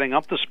were setting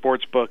up the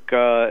sports book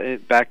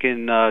back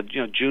in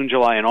June,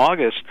 July, and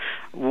August,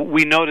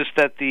 we noticed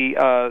that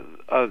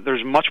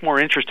there's much more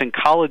interest in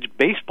college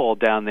baseball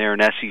down there in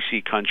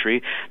SEC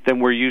country than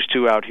we're used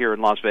to out here in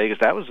Las Vegas.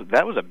 That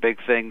was a big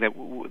thing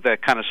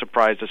that kind of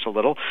surprised us a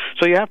little.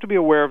 So you have to be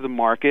aware of the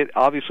market.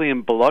 Obviously,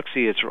 in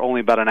Biloxi, it's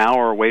only about an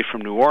hour away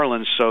from New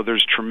Orleans, so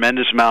there's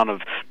tremendous amount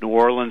of New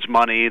Orleans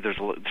money. There's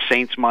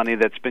Saints money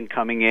that's been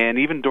coming in,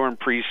 even during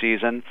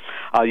preseason.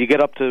 You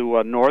get up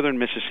to northern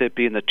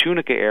Mississippi in the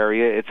Tunica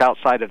area. It's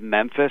outside of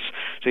Memphis,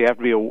 so you have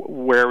to be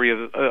wary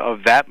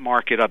of that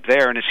market up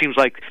there. And it seems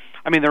like,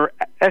 there are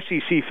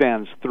SEC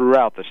fans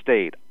throughout the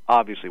state,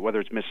 obviously, whether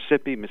it's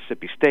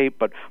Mississippi State,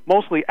 but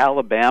mostly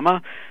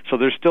Alabama. So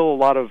there's still a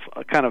lot of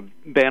kind of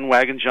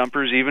bandwagon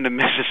jumpers, even in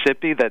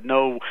Mississippi, that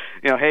know,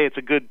 hey, it's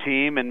a good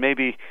team, and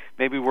maybe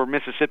we're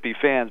Mississippi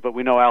fans, but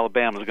we know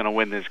Alabama's going to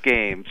win this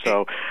game.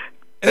 So.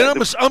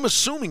 And I'm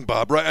assuming,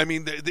 Bob, right?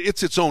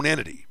 It's its own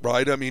entity,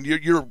 right?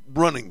 You're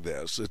running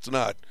this. It's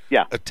not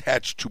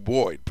attached to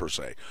Boyd, per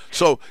se.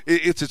 So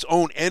it's its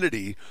own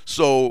entity.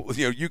 So,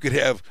 you could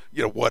have,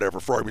 whatever,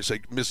 for argument's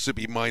sake,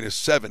 Mississippi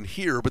 -7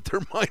 here, but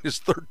they're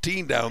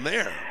 -13 down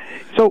there.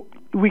 So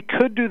we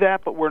could do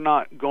that, but we're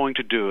not going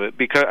to do it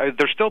because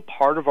they're still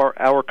part of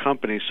our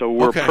company. So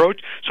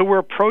we're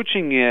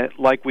approaching it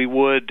like we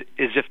would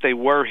as if they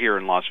were here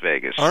in Las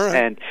Vegas. All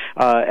right.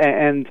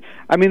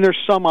 And there's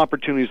some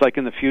opportunities like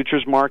in the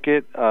futures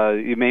market.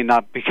 You may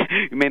not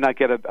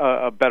get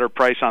a better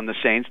price on the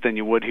Saints than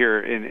you would here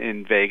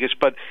in Vegas.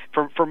 But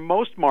for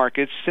most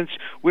markets, since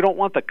we don't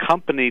want the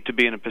company to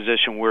be in a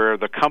position where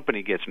the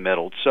company gets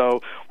middled,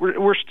 so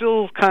we're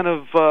still kind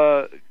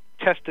of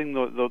testing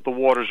the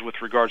waters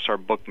with regards to our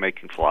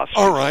bookmaking philosophy.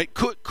 All right.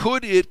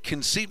 Could it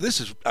conceive? This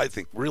is, I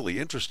think, really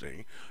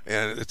interesting,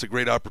 and it's a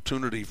great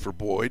opportunity for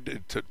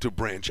Boyd to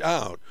branch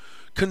out.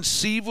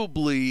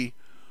 Conceivably,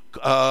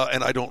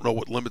 and I don't know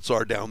what limits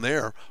are down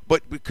there,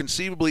 but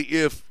conceivably,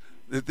 if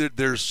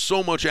there's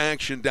so much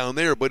action down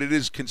there, but it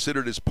is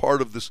considered as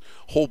part of this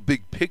whole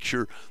big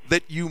picture,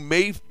 that you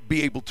may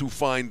be able to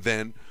find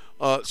then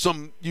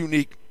some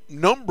unique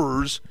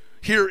numbers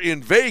here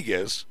in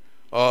Vegas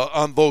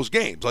on those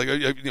games,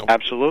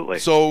 absolutely.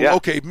 So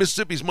okay,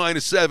 Mississippi's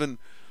 -7,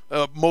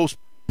 most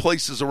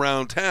places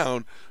around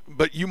town,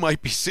 but you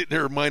might be sitting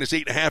there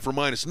 -8.5 or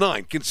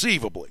 -9,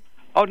 conceivably.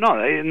 Oh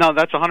no,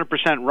 that's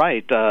 100%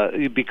 right.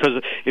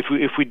 Because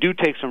if we do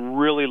take some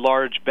really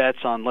large bets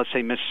on, let's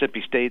say,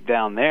 Mississippi State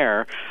down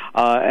there,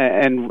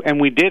 and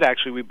we did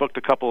actually, we booked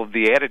a couple of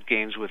the added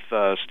games with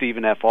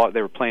Stephen F.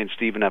 They were playing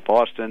Stephen F.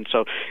 Austin.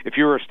 So if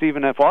you were a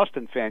Stephen F.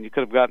 Austin fan, you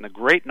could have gotten a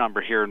great number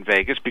here in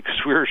Vegas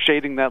because we were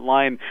shading that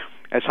line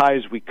as high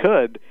as we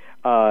could.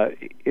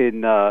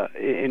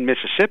 in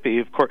Mississippi.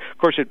 Of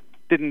course, it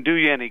didn't do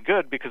you any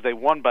good because they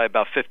won by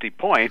about 50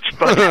 points.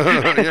 But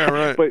yeah,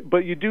 right.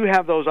 But you do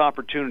have those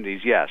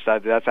opportunities. Yes,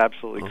 that's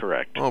absolutely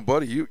correct. Oh,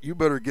 buddy, you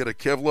better get a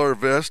Kevlar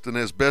vest, an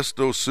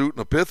asbestos suit,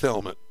 and a pith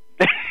helmet.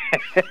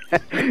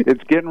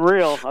 It's getting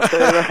real, I'll tell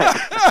you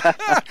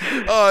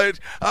that.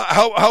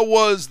 How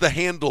was the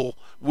handle,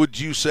 would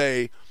you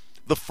say,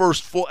 the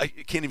first full, I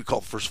can't even call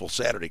it the first full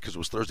Saturday because it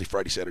was Thursday,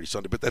 Friday, Saturday,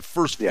 Sunday, but that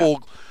first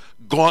full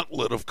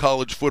gauntlet of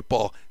college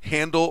football,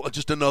 handle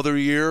just another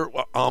year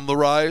on the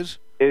rise?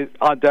 It's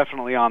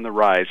definitely on the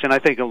rise, and I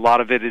think a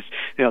lot of it is,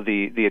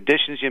 the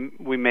additions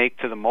we make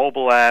to the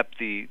mobile app,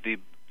 the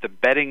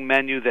betting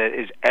menu that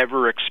is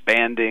ever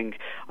expanding,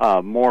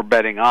 more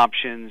betting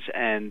options,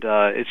 and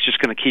it's just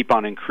going to keep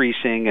on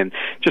increasing, and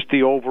just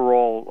the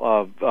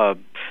overall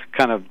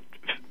kind of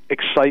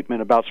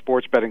excitement about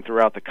sports betting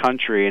throughout the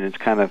country, and it's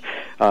kind of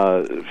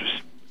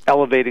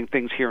elevating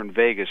things here in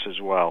Vegas as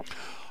well.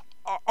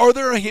 Are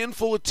there a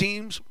handful of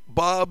teams,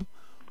 Bob?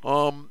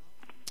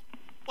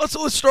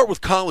 Let's start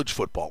with college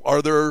football.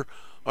 Are there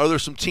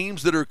some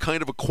teams that are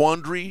kind of a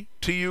quandary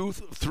to you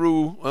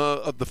through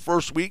the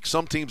first week?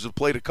 Some teams have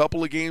played a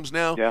couple of games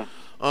now. Yeah.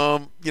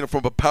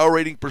 From a power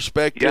rating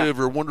perspective,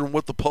 or wondering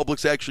what the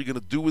public's actually going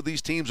to do with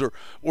these teams, or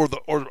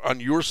on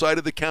your side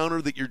of the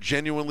counter that you're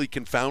genuinely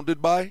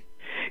confounded by.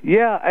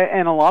 Yeah,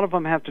 and a lot of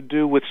them have to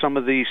do with some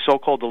of the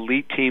so-called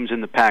elite teams in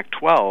the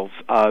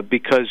Pac-12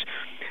 because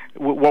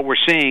what we're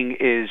seeing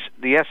is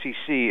the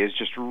SEC is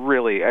just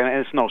really, and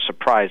it's no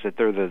surprise that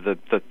they're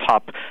the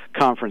top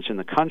conference in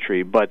the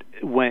country, but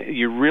when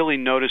you really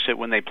notice it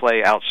when they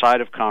play outside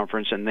of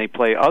conference and they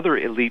play other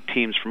elite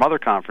teams from other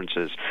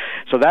conferences.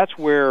 So that's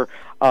where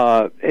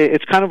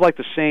it's kind of like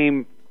the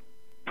same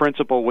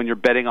principle when you're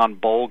betting on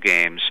bowl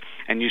games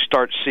and you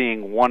start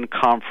seeing one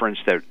conference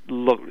that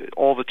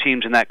all the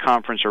teams in that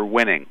conference are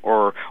winning,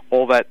 or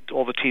all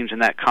the teams in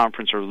that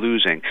conference are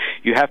losing.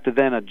 You have to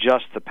then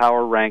adjust the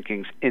power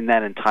rankings in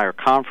that entire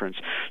conference.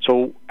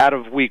 So out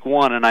of week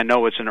one, and I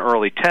know it's an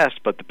early test,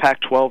 but the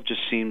Pac-12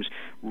 just seems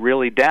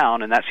really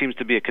down, and that seems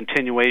to be a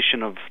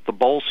continuation of the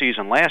bowl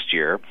season last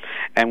year,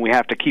 and we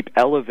have to keep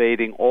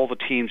elevating all the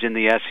teams in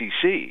the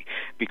SEC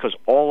because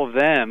all of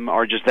them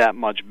are just that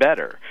much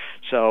better.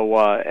 So,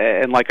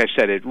 and like I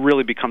said, it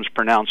really becomes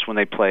pronounced when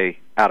they play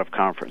out of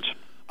conference.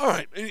 All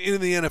right,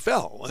 in the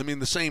NFL, I mean,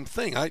 the same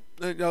thing. I'll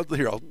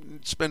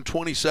spend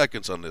 20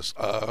 seconds on this.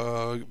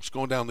 Just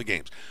going down the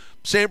games.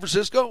 San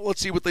Francisco, let's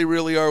see what they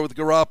really are with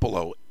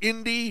Garoppolo.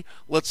 Indy,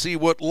 let's see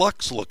what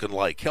Luck's looking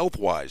like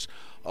health-wise.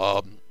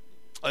 What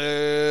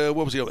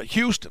was the other?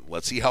 Houston,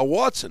 let's see how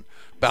Watson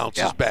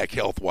bounces back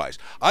health-wise.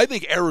 I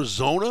think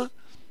Arizona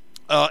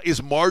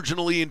is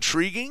marginally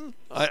intriguing.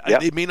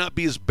 They may not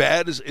be as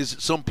bad as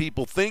some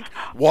people think.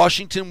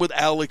 Washington with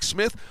Alex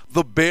Smith.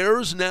 The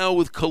Bears now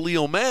with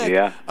Khalil Mack.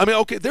 Yeah. I mean,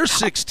 okay, there's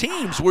 6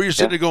 teams where you're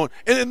sitting there going,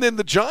 and then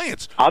the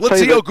Giants. Let's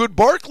see how good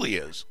Barkley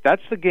is.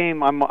 That's the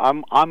game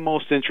I'm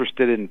most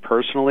interested in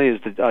personally, is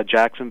the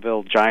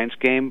Jacksonville Giants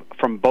game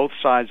from both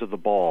sides of the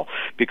ball,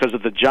 because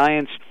of the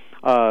Giants'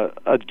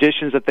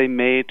 additions that they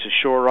made to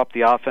shore up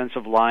the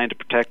offensive line to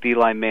protect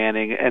Eli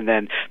Manning, and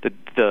then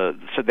so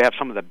they have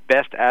some of the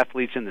best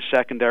athletes in the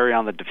secondary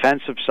on the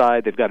defensive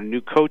side. They've got a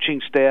new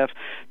coaching staff.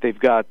 They've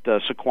got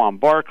Saquon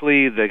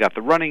Barkley. They got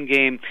the running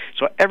game.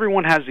 So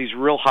everyone has these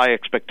real high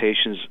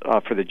expectations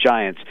for the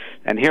Giants,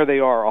 and here they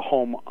are, a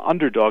home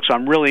underdog. So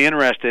I'm really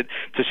interested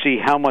to see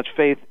how much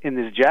faith in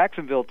this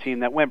Jacksonville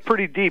team that went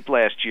pretty deep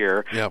last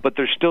year, but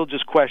there's still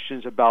just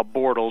questions about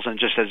Bortles, and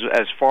just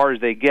as far as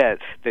they get,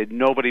 that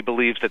nobody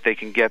believes that they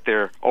can get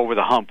there over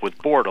the hump with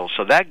Bortles.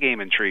 So that game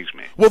intrigues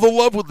me. Well, the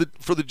love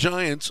for the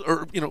Giants,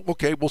 or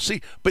okay, we'll see.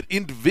 But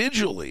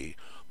individually,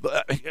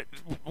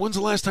 when's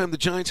the last time the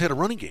Giants had a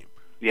running game?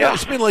 Yeah,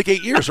 it's been like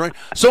 8 years, right?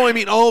 So I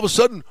mean, all of a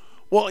sudden,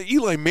 well,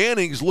 Eli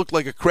Manning's looked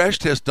like a crash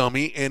test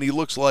dummy, and he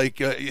looks like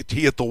he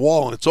hit the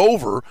wall and it's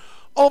over.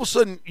 All of a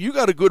sudden, you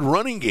got a good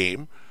running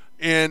game.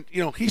 And,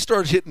 he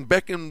starts hitting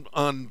Beckham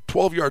on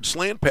 12-yard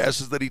slant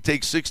passes that he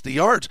takes 60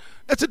 yards.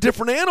 That's a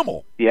different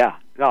animal. Yeah.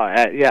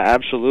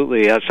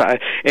 Absolutely.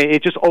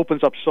 It just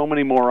opens up so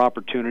many more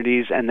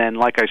opportunities. And then,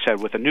 like I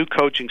said, with a new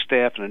coaching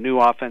staff and a new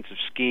offensive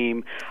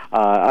scheme,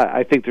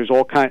 I think there's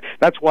all kind.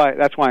 That's why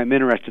I'm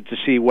interested to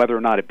see whether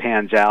or not it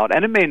pans out.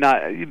 And it may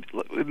not.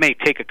 It may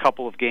take a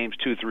couple of games,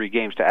 2-3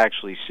 games to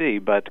actually see.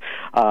 But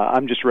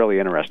I'm just really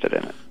interested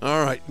in it.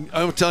 All right.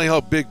 I'm telling you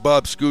how big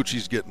Bob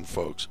Scucci's getting,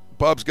 folks.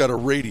 Bob's got a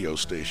radio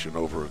station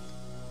over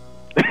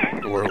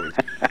at Orleans.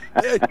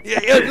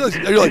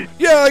 You're like,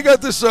 I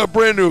got this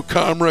brand new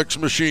Comrex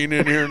machine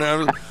in here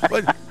now.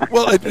 But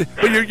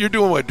you're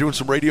doing what? Doing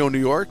some radio in New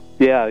York?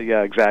 Yeah,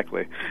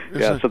 exactly.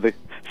 Yeah, so they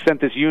sent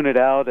this unit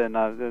out, and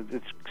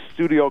it's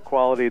studio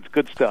quality. It's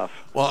good stuff.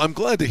 Well, I'm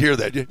glad to hear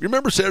that. You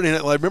remember Saturday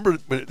Night Live?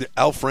 Remember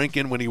Al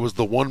Franken when he was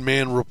the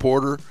one-man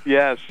reporter?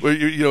 Yes. Where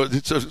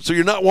so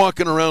you're not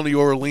walking around New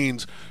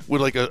Orleans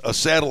with like a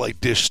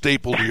satellite dish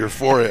stapled to your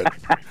forehead.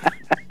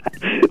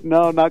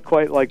 No, not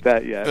quite like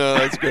that yet.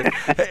 That's good.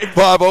 Hey,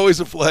 Bob, always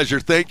a pleasure.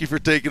 Thank you for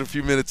taking a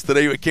few minutes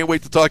today. I can't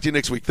wait to talk to you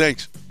next week.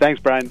 Thanks.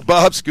 Thanks, Brian.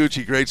 Bob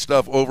Scucci, great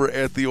stuff over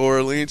at the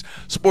Orleans.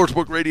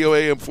 Sportsbook Radio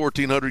AM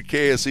 1400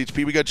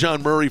 KSHP. We got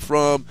John Murray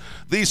from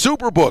the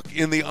Superbook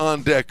in the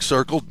on-deck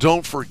circle.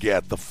 Don't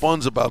forget, the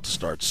fun's about to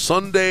start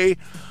Sunday.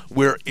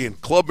 We're in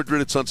Club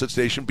Madrid at Sunset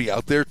Station. Be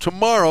out there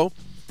tomorrow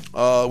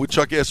with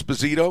Chuck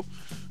Esposito,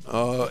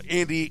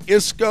 Andy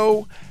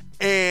Isco,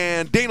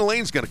 and Dana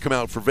Lane's going to come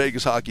out for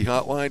Vegas Hockey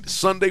Hotline.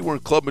 Sunday, we're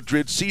in Club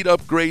Madrid. Seat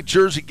upgrade,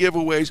 jersey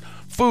giveaways,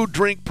 food,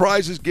 drink,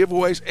 prizes,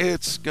 giveaways.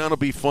 It's going to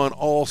be fun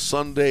all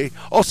Sunday,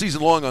 all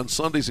season long on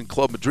Sundays in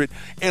Club Madrid,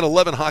 and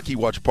 11 hockey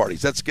watch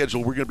parties. That's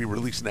scheduled. We're going to be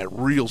releasing that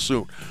real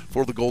soon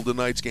for the Golden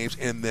Knights games.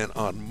 And then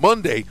on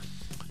Monday,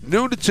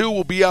 noon to 2,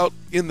 we'll be out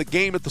in the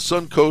game at the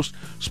Suncoast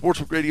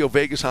Sportsbook Radio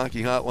Vegas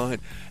Hockey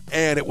Hotline,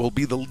 and it will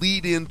be the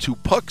lead-in to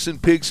Pucks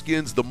and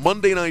Pigskins, the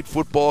Monday night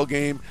football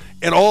game,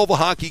 and all the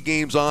hockey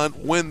games on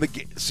when the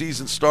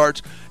season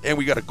starts. And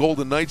we got a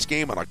Golden Knights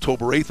game on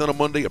October 8th on a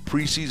Monday, a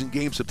preseason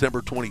game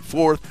September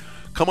 24th.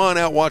 Come on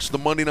out, watch the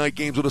Monday night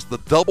games with us. The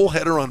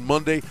doubleheader on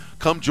Monday.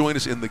 Come join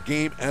us in the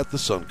game at the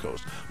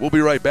Suncoast. We'll be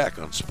right back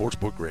on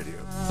Sportsbook Radio.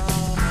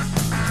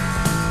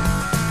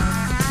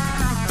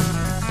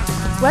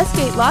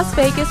 Westgate Las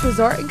Vegas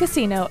Resort and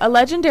Casino, a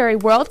legendary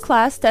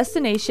world-class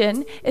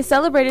destination, is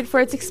celebrated for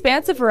its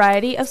expansive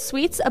variety of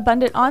suites,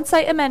 abundant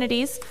on-site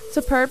amenities,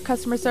 superb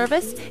customer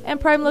service,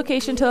 and prime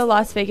location to the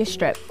Las Vegas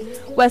Strip.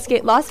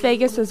 Westgate Las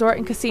Vegas Resort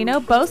and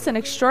Casino boasts an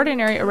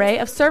extraordinary array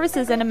of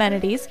services and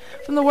amenities,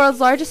 from the world's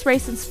largest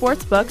race and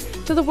sports book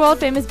to the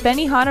world-famous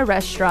Benihana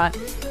restaurant.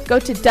 Go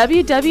to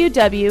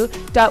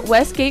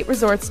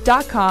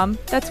www.westgateresorts.com.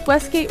 That's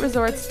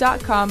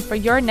westgateresorts.com for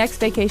your next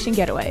vacation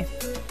getaway.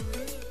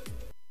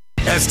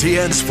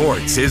 STN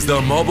Sports is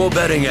the mobile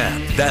betting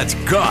app that's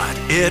got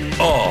it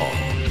all.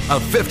 A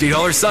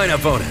 $50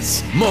 sign-up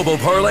bonus, mobile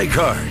parlay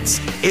cards,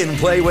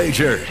 in-play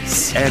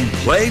wagers, and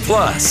Play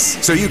Plus,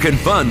 so you can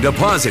fund,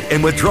 deposit,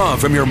 and withdraw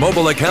from your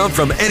mobile account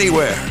from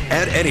anywhere,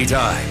 at any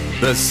time.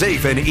 The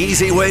safe and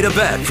easy way to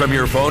bet from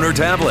your phone or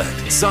tablet.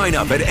 Sign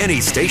up at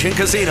any Station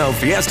Casino,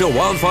 Fiesta,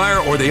 Wildfire,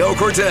 or the Eau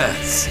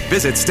Cortez.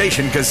 Visit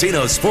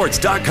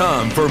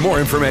StationCasinoSports.com for more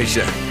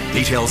information.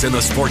 Details in the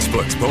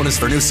sportsbooks. Bonus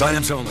for new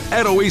signups only.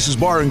 At Oasis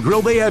Bar and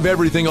Grill, they have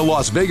everything a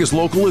Las Vegas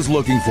local is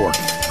looking for.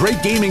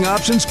 Great gaming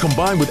options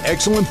combined with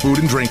excellent food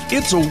and drink.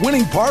 It's a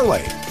winning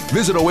parlay.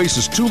 Visit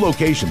Oasis' 2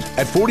 locations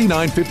at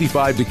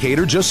 4955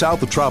 Decatur, just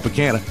south of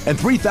Tropicana, and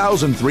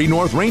 3003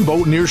 North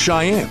Rainbow near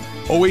Cheyenne.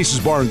 Oasis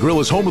Bar and Grill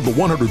is home of the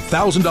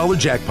 $100,000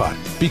 jackpot.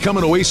 Become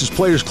an Oasis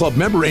Players Club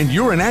member and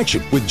you're in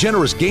action with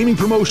generous gaming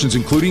promotions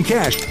including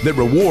cash that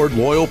reward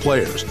loyal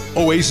players.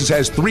 Oasis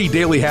has 3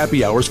 daily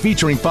happy hours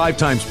featuring 5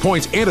 times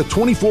points and a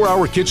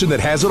 24-hour kitchen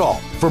that has it all.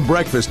 From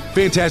breakfast,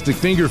 fantastic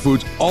finger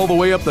foods, all the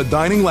way up the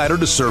dining ladder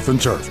to surf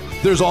and turf.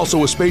 There's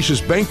also a spacious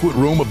banquet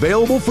room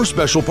available for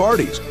special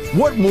parties.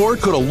 What more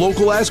could a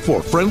local ask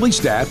for? Friendly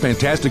staff,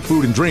 fantastic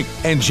food and drink,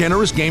 and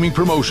generous gaming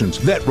promotions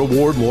that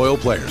reward loyal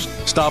players.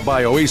 Stop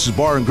by Oasis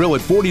Bar and Grill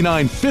at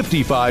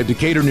 4955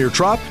 Decatur near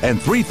Trop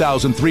and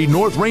 3003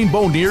 North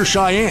Rainbow near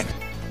Cheyenne.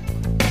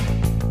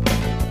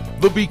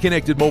 The Be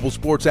Connected mobile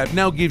sports app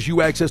now gives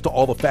you access to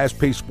all the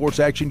fast-paced sports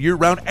action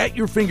year-round at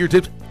your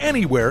fingertips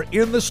anywhere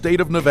in the state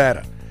of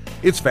Nevada.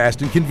 It's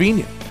fast and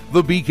convenient.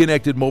 The Be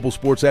Connected mobile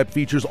sports app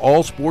features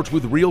all sports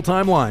with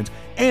real-time lines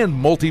and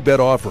multi-bet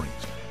offerings.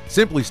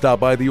 Simply stop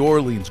by the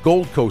Orleans,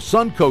 Gold Coast,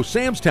 Suncoast,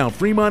 Samstown,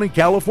 Fremont, and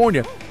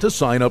California to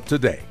sign up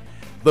today.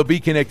 The Be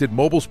Connected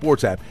mobile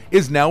sports app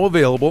is now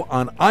available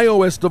on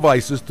iOS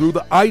devices through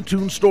the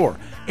iTunes Store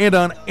and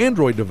on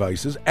Android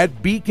devices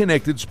at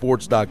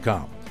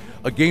BeConnectedSports.com.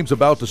 A game's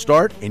about to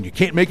start and you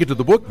can't make it to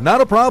the book?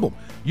 Not a problem.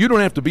 You don't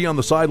have to be on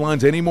the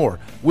sidelines anymore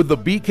with the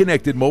Be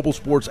Connected mobile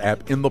sports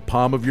app in the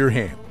palm of your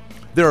hand.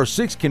 There are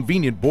 6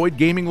 convenient Boyd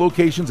gaming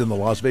locations in the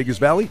Las Vegas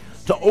Valley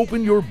to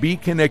open your Be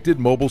Connected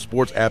mobile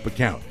sports app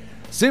account.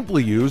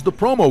 Simply use the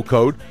promo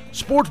code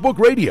Sportsbook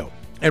Radio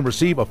and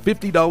receive a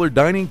 $50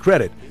 dining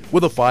credit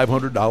with a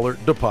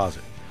 $500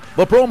 deposit.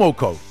 The promo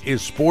code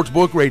is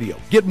Sportsbook Radio.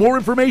 Get more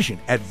information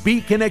at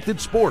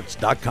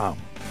BeConnectedSports.com.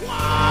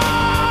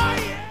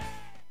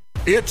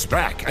 It's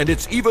back, and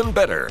it's even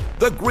better.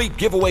 The Great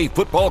Giveaway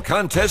Football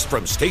Contest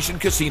from Station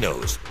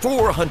Casinos.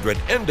 400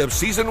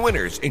 end-of-season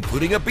winners,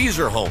 including a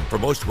Beezer home for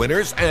most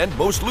winners and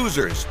most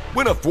losers.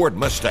 Win a Ford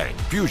Mustang,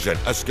 Fusion,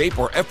 Escape,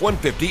 or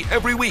F-150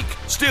 every week.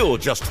 Still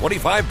just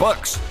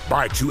 $25.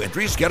 Buy 2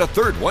 entries, get a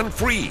third one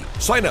free.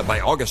 Sign up by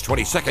August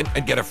 22nd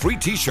and get a free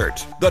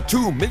t-shirt. The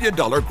 $2 million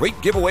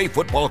Great Giveaway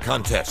Football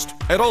Contest.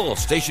 At all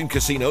Station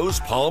Casinos,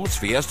 Palms,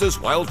 Fiestas,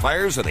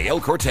 Wildfires, and the El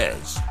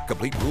Cortez.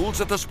 Complete rules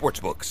at the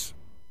sportsbooks.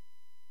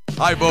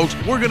 Hi, folks.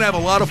 We're going to have a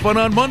lot of fun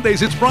on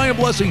Mondays. It's Brian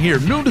Blessing here,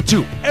 noon to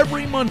 2,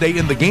 every Monday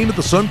in the game at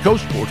the Suncoast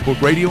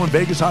Sportsbook Radio and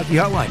Vegas Hockey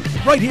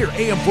Hotline, right here,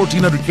 AM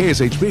 1400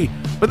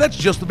 KSHP. But that's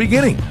just the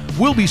beginning.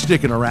 We'll be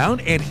sticking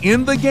around, and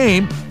in the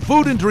game,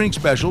 food and drink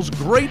specials,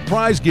 great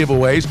prize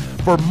giveaways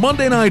for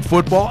Monday Night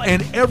Football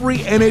and every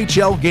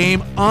NHL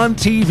game on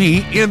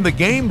TV. In the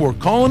game, we're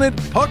calling it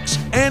Pucks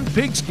and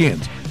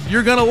Pigskins.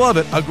 You're going to love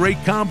it. A great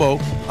combo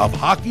of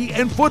hockey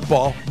and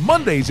football,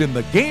 Mondays in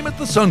the game at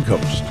the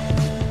Suncoast.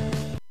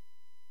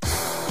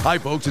 Hi,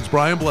 folks. It's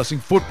Brian Blessing.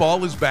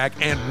 Football is back,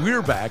 and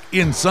we're back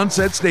in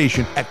Sunset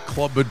Station at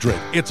Club Madrid.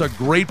 It's a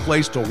great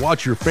place to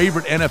watch your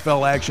favorite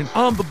NFL action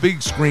on the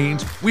big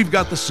screens. We've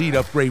got the seat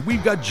upgrade.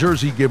 We've got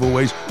jersey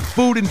giveaways,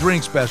 food and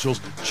drink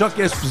specials. Chuck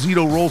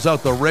Esposito rolls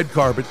out the red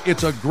carpet.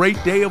 It's a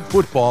great day of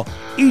football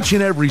each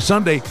and every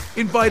Sunday,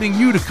 inviting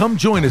you to come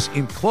join us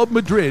in Club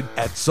Madrid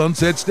at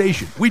Sunset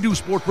Station. We do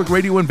Sportsbook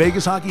Radio and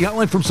Vegas Hockey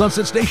Hotline from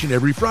Sunset Station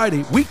every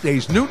Friday,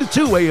 weekdays noon to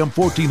 2 AM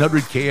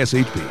 1400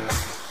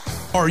 KSHP.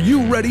 Are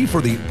you ready for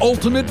the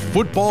ultimate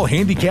football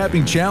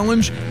handicapping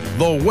challenge?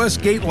 The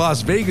Westgate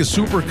Las Vegas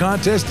Super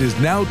Contest is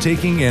now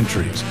taking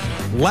entries.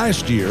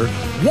 Last year,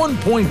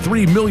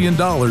 $1.3 million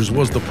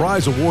was the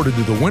prize awarded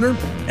to the winner,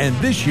 and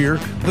this year,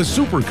 the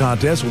Super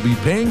Contest will be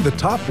paying the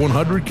top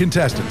 100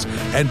 contestants.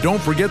 And don't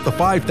forget the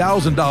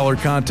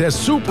 $5,000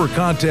 contest, Super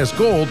Contest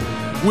Gold,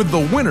 with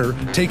the winner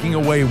taking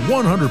away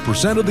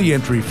 100% of the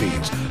entry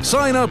fees.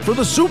 Sign up for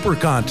the Super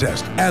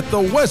Contest at the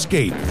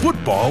Westgate.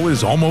 Football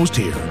is almost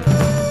here.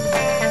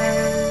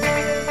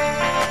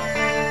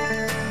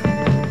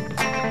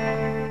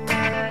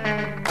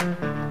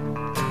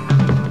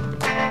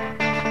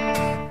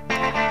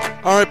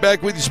 All right,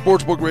 back with you,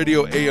 Sportsbook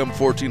Radio, AM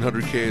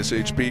 1400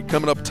 KSHP.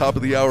 Coming up top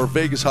of the hour,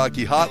 Vegas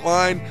Hockey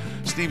Hotline.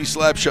 Stevie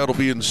Slapshot will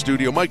be in the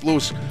studio. Mike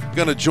Lewis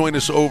going to join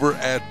us over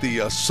at the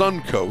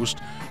Suncoast,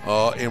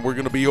 and we're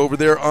going to be over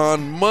there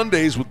on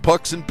Mondays with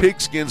Pucks and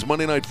Pigskins,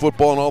 Monday Night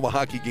Football, and all the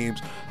hockey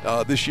games.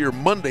 This year,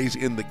 Mondays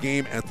in the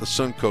game at the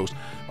Suncoast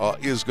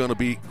is going to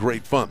be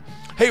great fun.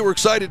 Hey, we're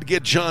excited to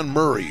get John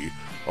Murray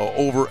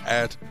over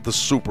at the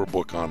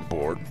Superbook on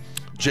board.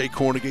 Jay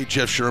Cornegay,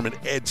 Jeff Sherman,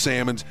 Ed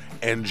Salmons,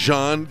 and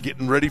John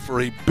getting ready for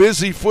a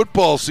busy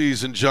football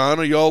season. John,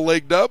 are you all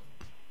legged up?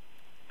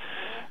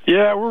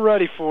 Yeah, we're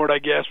ready for it, I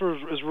guess. We're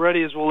as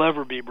ready as we'll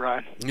ever be,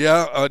 Brian.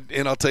 Yeah,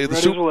 and I'll tell you,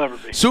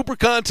 the Super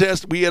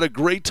Contest, we had a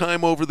great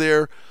time over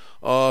there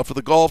for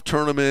the golf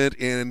tournament,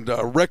 and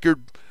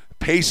record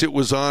pace it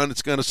was on.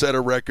 It's going to set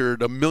a record,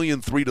 $1.3 million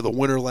to the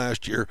winner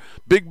last year.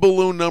 Big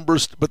balloon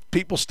numbers, but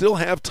people still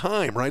have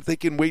time, right? They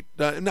can wait,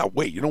 not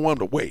wait, you don't want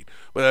them to wait,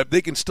 but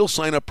they can still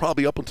sign up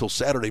probably up until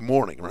Saturday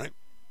morning, right?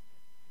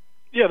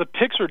 Yeah, the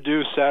picks are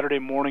due Saturday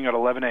morning at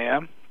 11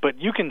 a.m., but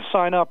you can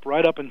sign up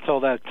right up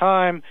until that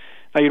time.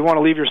 Now, you'd want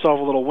to leave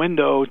yourself a little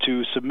window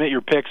to submit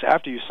your picks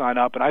after you sign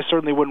up, and I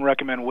certainly wouldn't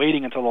recommend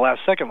waiting until the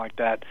last second like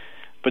that.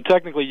 But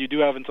technically, you do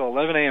have until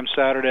 11 a.m.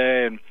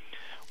 Saturday, and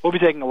we'll be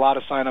taking a lot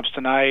of sign-ups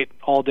tonight,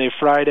 all day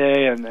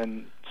Friday,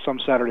 and some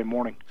Saturday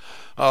morning.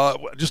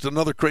 Just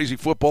another crazy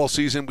football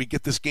season. We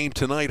get this game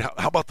tonight.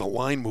 How about the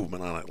line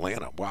movement on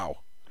Atlanta?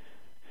 Wow.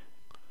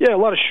 Yeah, a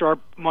lot of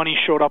sharp money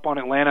showed up on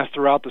Atlanta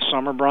throughout the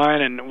summer,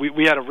 Brian, and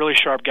we had a really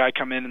sharp guy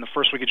come in the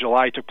first week of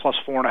July. He took plus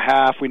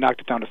 4.5. We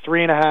knocked it down to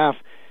 3.5.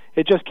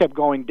 It just kept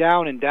going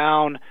down and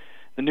down.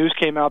 The news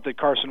came out that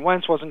Carson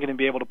Wentz wasn't going to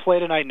be able to play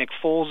tonight. Nick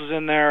Foles is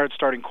in there at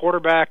starting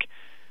quarterback.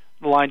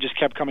 The line just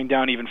kept coming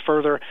down even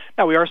further.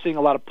 Now, we are seeing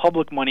a lot of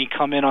public money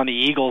come in on the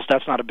Eagles.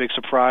 That's not a big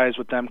surprise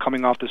with them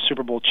coming off the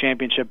Super Bowl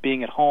championship,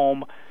 being at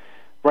home.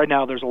 Right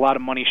now, there's a lot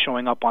of money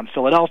showing up on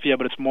Philadelphia,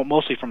 but it's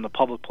mostly from the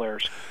public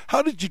players.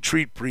 How did you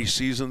treat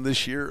preseason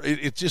this year?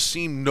 It just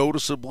seemed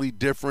noticeably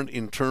different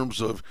in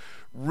terms of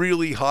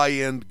really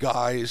high-end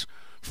guys,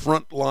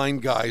 front-line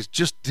guys,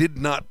 just did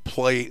not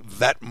play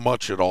that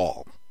much at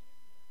all.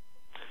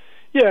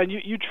 Yeah, and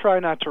you try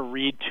not to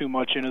read too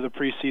much into the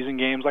preseason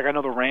games. Like, I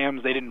know the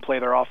Rams, they didn't play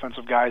their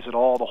offensive guys at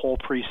all the whole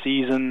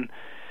preseason.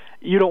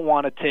 You don't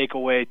want to take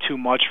away too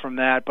much from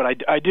that, but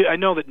I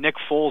know that Nick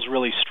Foles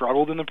really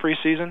struggled in the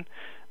preseason.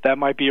 That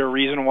might be a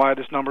reason why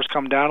this number's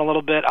come down a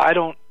little bit.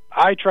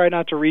 I try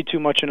not to read too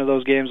much into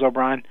those games,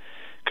 O'Brien,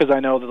 because I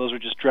know that those are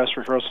just dress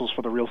rehearsals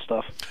for the real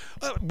stuff.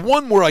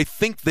 One where I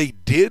think they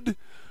did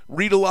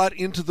read a lot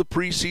into the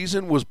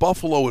preseason was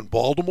Buffalo and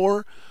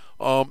Baltimore.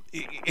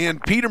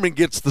 And Peterman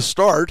gets the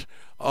start,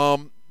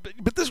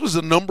 but this was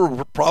a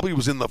number probably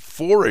was in the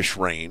 4-ish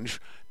range.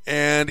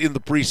 And in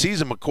the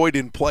preseason, McCoy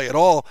didn't play at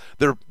all.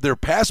 Their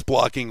pass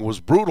blocking was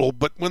brutal,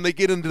 but when they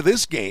get into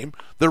this game,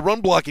 their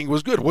run blocking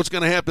was good. What's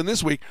going to happen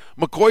this week?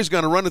 McCoy's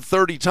going to run it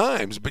 30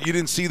 times, but you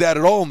didn't see that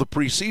at all in the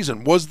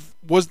preseason.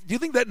 Do you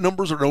think that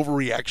number's an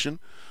overreaction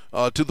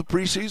to the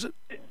preseason?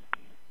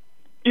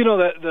 You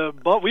know,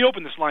 we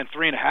opened this line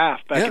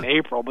 3.5 back in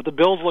April, but the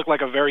Bills look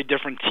like a very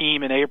different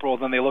team in April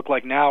than they look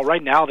like now.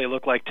 Right now, they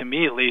look like, to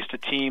me at least, a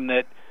team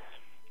that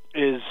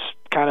is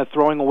kind of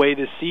throwing away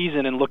this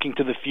season and looking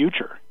to the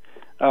future.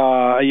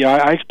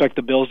 I expect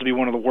the Bills to be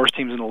one of the worst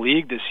teams in the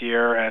league this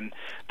year, and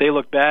they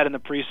looked bad in the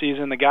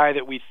preseason. The guy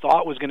that we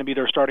thought was going to be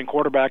their starting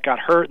quarterback got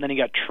hurt, and then he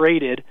got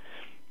traded.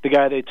 The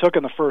guy they took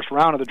in the first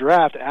round of the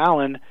draft,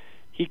 Allen,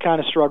 he kind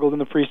of struggled in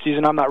the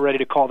preseason. I'm not ready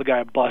to call the guy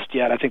a bust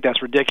yet. I think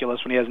that's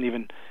ridiculous when he hasn't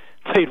even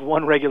played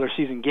one regular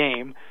season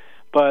game.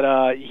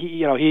 But he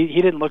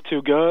didn't look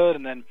too good,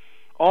 and then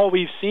all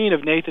we've seen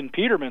of Nathan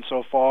Peterman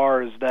so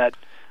far is that,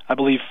 I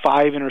believe,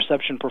 5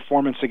 interception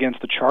performance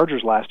against the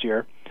Chargers last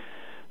year.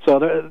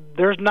 So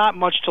there's not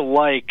much to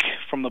like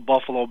from the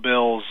Buffalo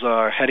Bills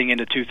heading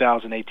into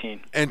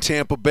 2018. And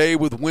Tampa Bay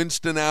with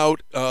Winston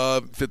out,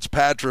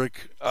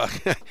 Fitzpatrick,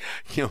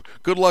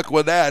 good luck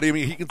with that. I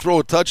mean, he can throw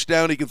a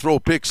touchdown, he can throw a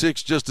pick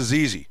six just as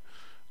easy.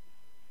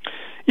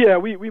 Yeah,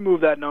 we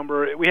moved that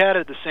number. We had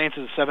it the Saints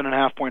as a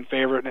 7.5-point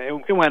favorite,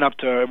 and it went up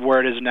to where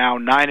it is now,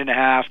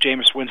 9.5.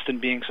 Jameis Winston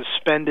being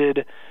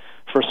suspended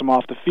for some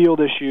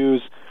off-the-field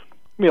issues.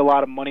 Be a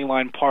lot of money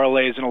line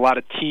parlays and a lot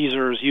of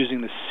teasers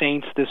using the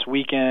Saints this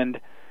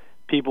weekend.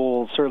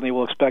 People certainly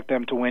will expect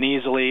them to win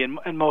easily,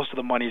 and most of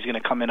the money is going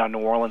to come in on New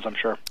Orleans, I'm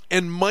sure.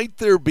 And might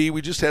there be,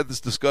 we just had this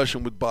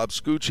discussion with Bob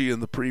Scucci in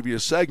the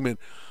previous segment,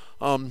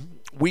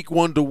 week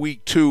 1 to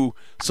week 2,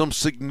 some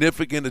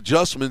significant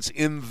adjustments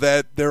in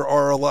that there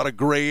are a lot of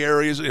gray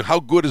areas. How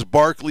good is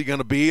Barkley going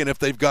to be? And if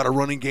they've got a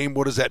running game,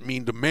 what does that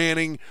mean to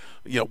Manning?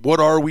 What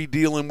are we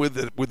dealing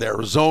with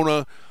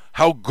Arizona?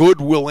 How good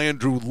will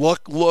Andrew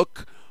Luck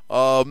look?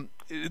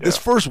 This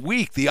first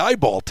week, the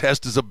eyeball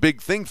test is a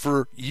big thing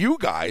for you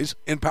guys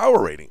in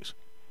power ratings.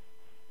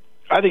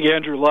 I think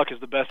Andrew Luck is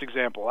the best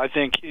example. I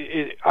think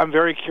I'm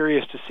very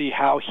curious to see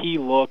how he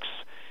looks,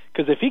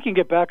 because if he can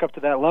get back up to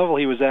that level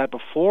he was at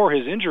before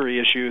his injury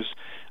issues,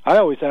 I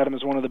always had him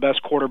as one of the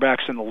best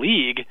quarterbacks in the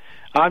league.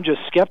 I'm just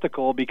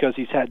skeptical because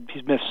he's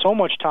missed so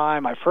much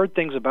time. I've heard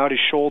things about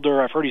his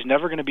shoulder. I've heard he's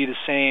never going to be the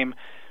same.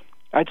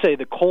 I'd say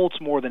the Colts,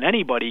 more than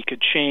anybody,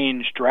 could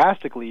change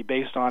drastically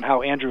based on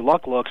how Andrew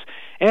Luck looks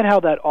and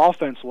how that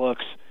offense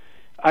looks.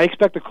 I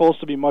expect the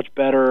Colts to be much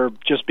better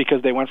just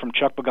because they went from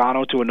Chuck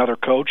Pagano to another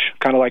coach,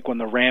 kind of like when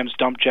the Rams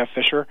dumped Jeff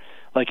Fisher.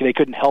 Like, they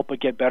couldn't help but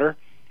get better.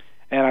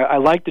 And I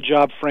like the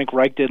job Frank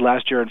Reich did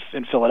last year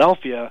in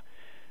Philadelphia.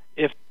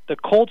 If the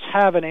Colts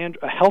have a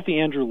healthy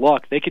Andrew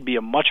Luck, they could be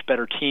a much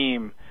better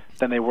team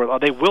than they were.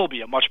 They will be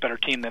a much better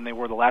team than they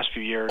were the last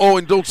few years. Oh,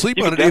 and don't sleep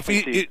on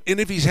it.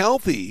 If he's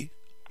healthy,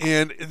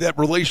 and that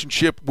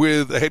relationship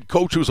with a head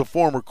coach who's a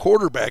former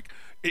quarterback,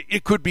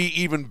 it could be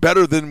even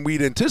better than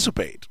we'd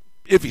anticipate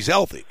if he's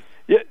healthy.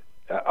 Yeah,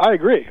 I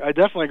agree. I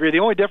definitely agree. The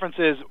only difference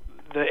is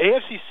the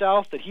AFC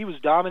South that he was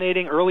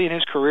dominating early in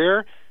his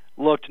career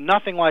looked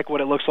nothing like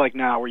what it looks like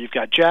now, where you've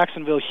got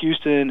Jacksonville,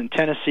 Houston, and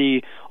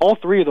Tennessee. All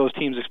three of those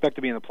teams expect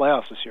to be in the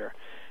playoffs this year.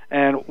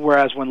 And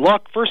whereas when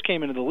Luck first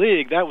came into the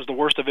league, that was the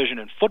worst division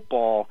in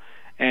football,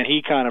 and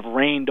he kind of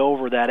reigned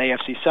over that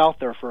AFC South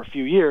there for a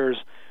few years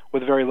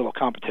with very little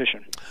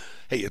competition.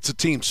 Hey, it's a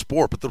team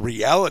sport, but the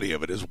reality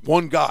of it is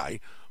one guy,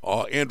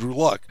 Andrew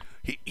Luck,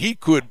 he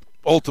could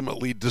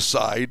ultimately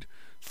decide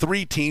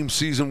 3-team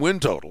season win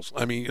totals.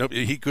 I mean,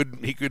 he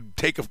could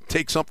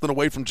take something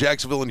away from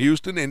Jacksonville and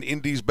Houston, and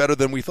Indy's better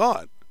than we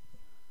thought.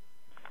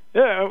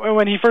 Yeah,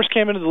 when he first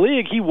came into the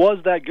league, he was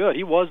that good.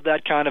 He was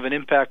that kind of an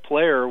impact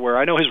player where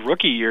I know his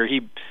rookie year,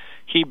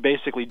 he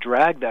basically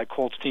dragged that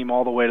Colts team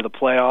all the way to the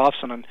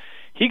playoffs, and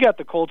he got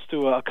the Colts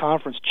to a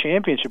conference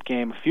championship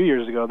game a few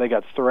years ago. They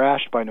got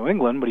thrashed by New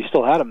England, but he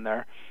still had them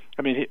there.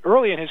 I mean,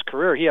 early in his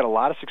career, he had a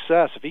lot of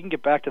success. If he can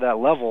get back to that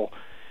level,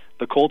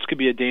 the Colts could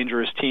be a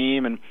dangerous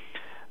team.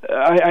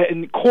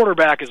 And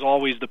quarterback is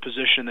always the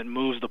position that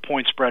moves the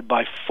point spread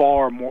by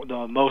far more,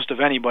 the most of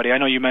anybody. I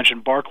know you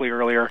mentioned Barkley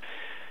earlier.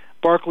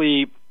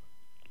 Barkley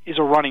is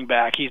a running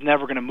back. He's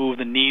never going to move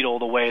the needle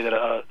the way that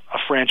a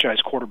franchise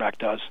quarterback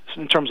does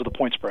in terms of the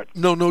point spread.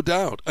 No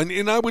doubt.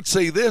 And I would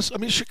say this. I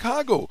mean,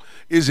 Chicago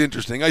is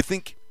interesting. I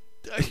think,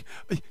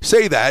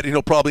 say that, and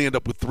he'll probably end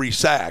up with 3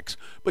 sacks,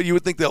 but you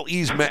would think they'll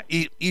ease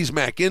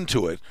Mac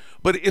into it.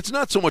 But it's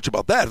not so much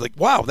about that. Like,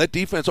 wow, that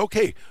defense,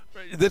 okay,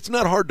 that's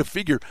not hard to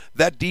figure.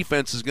 That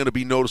defense is going to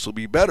be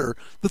noticeably better.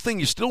 The thing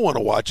you still want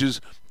to watch is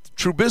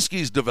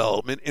Trubisky's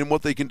development and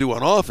what they can do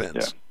on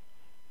offense.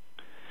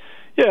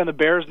 Yeah, and the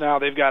Bears now,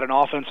 they've got an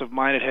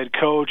offensive-minded head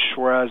coach,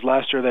 whereas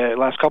last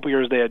couple of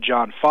years they had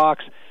John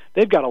Fox.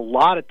 They've got a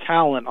lot of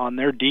talent on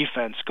their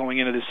defense going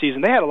into the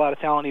season. They had a lot of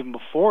talent even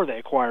before they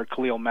acquired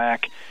Khalil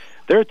Mack.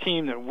 They're a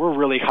team that we're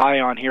really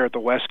high on here at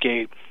the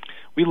Westgate.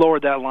 We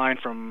lowered that line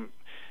from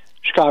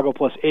Chicago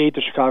 +8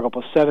 to Chicago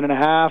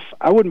 +7.5.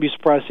 I wouldn't be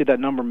surprised to see that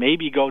number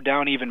maybe go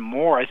down even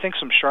more. I think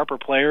some sharper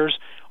players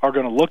are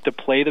going to look to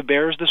play the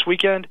Bears this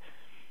weekend.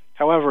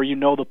 However,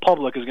 the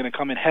public is going to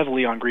come in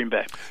heavily on Green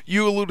Bay.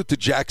 You alluded to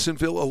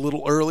Jacksonville a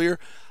little earlier.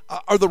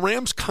 Are the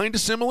Rams kind of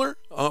similar?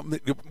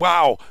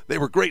 Wow, they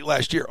were great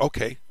last year.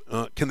 Okay,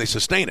 can they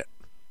sustain it?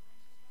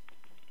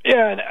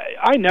 Yeah, and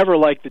I never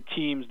like the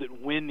teams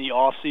that win the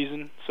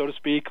offseason, so to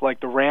speak. Like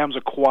the Rams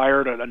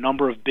acquired a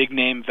number of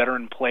big-name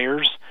veteran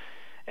players,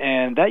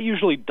 and that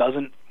usually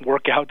doesn't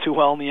work out too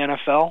well in the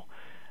NFL.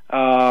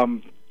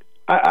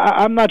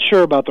 I'm not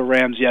sure about the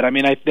Rams yet. I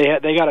mean,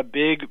 they got a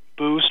big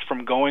boost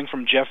from going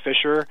from Jeff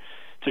Fisher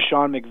to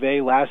Sean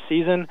McVay last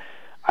season.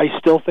 I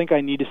still think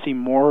I need to see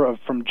more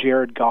from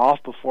Jared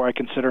Goff before I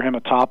consider him a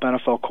top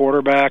NFL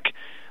quarterback.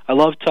 I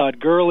love Todd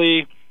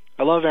Gurley.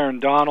 I love Aaron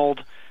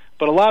Donald.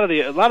 But a lot of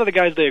the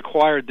guys they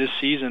acquired this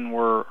season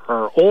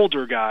are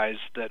older guys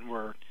that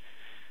were,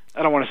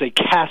 I don't want to say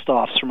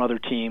cast-offs from other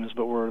teams,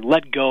 but were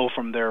let go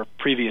from their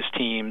previous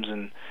teams,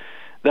 and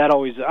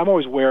I'm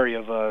always wary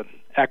of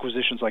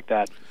acquisitions like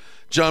that.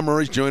 John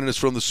Murray's joining us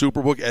from the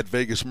Superbook at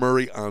Vegas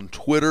Murray on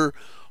Twitter,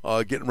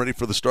 getting ready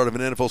for the start of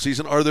an NFL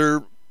season. Are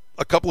there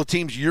a couple of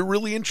teams you're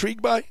really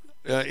intrigued by,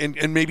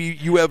 and maybe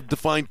you have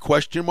defined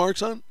question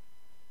marks on?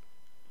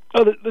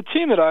 Oh, the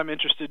team that I'm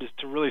interested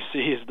to really see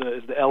is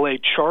the L.A.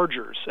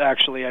 Chargers,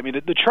 actually. I mean,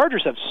 the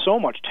Chargers have so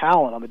much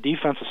talent on the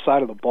defensive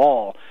side of the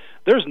ball.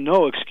 There's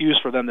no excuse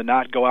for them to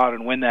not go out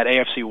and win that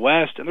AFC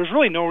West, and there's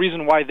really no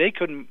reason why they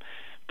couldn't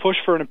push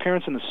for an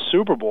appearance in the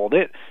Super Bowl.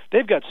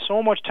 They've got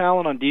so much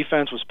talent on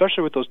defense,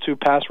 especially with those two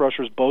pass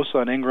rushers, Bosa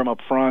and Ingram up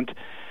front.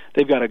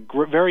 They've got a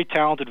very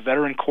talented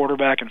veteran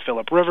quarterback in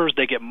Phillip Rivers.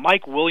 They get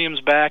Mike Williams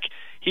back.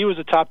 He was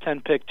a top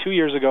 10 pick 2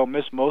 years ago,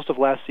 missed most of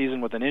last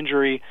season with an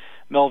injury.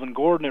 Melvin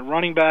Gordon at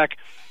running back.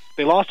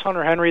 They lost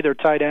Hunter Henry, their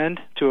tight end,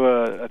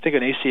 to I think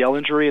an ACL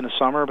injury in the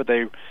summer, but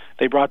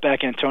they brought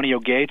back Antonio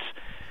Gates.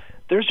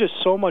 There's just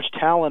so much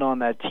talent on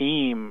that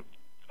team.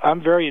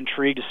 I'm very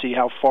intrigued to see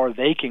how far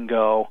they can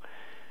go.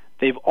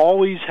 They've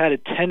always had a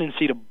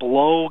tendency to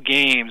blow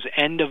games,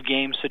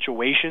 end-of-game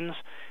situations.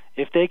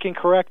 If they can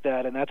correct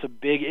that, and that's a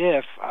big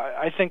if,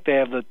 I think they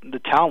have the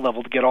talent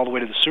level to get all the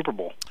way to the Super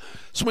Bowl.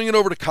 Swinging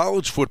over to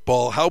college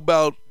football, how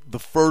about the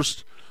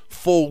first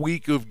full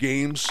week of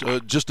games?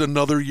 Just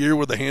another year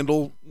where the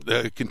handle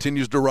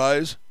continues to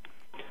rise?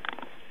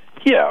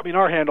 Yeah, I mean,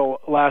 our handle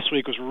last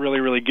week was really,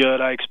 really good.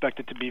 I expect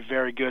it to be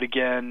very good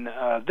again.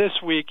 This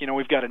week,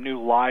 we've got a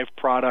new live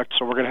product,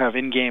 so we're going to have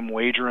in-game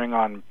wagering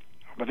on,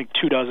 I think,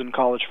 24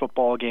 college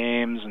football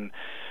games, and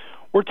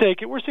we're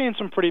seeing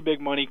some pretty big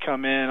money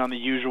come in on the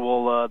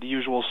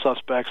usual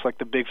suspects like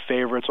the big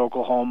favorites,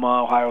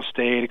 Oklahoma, Ohio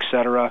State,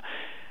 etc.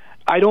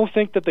 I don't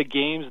think that the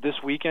games this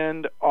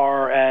weekend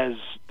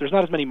there's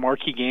not as many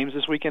marquee games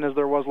this weekend as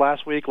there was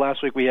last week.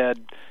 Last week we had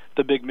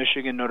the big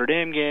Michigan Notre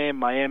Dame game,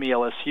 Miami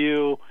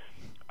LSU.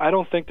 I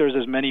don't think there's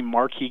as many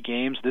marquee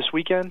games this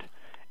weekend,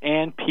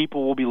 and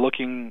people will be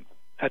looking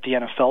at the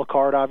NFL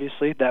card,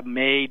 obviously. That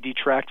may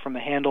detract from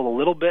the handle a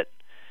little bit.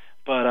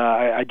 But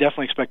I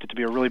definitely expect it to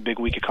be a really big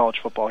week of college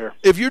football here.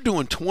 If you're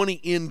doing 20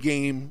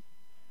 in-game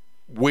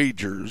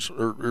wagers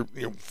or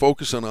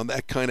focusing on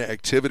that kind of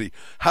activity,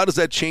 how does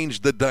that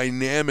change the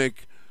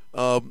dynamic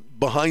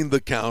behind the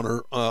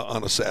counter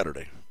on a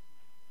Saturday?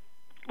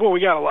 Well,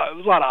 we got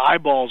a lot of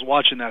eyeballs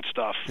watching that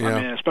stuff. Yeah.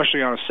 I mean,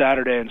 especially on a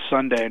Saturday and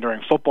Sunday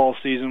during football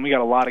season. We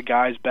got a lot of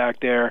guys back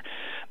there.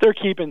 They're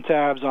keeping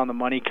tabs on the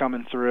money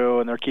coming through,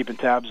 and they're keeping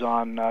tabs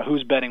on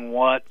who's betting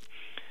what.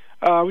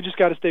 We just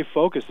got to stay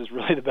focused is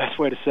really the best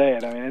way to say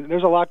it. I mean,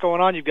 there's a lot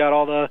going on. You've got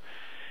all the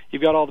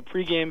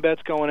pregame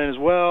bets going in as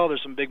well.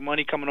 There's some big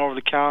money coming over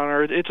the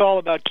counter. It's all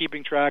about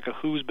keeping track of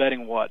who's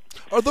betting what.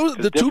 Are those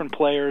the different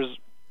players?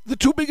 The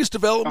two biggest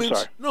developments? I'm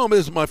sorry. No,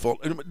 this is my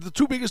fault. The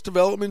two biggest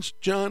developments,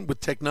 John, with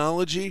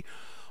technology,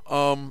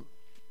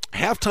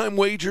 halftime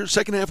wagers,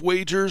 second half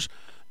wagers,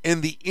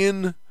 and the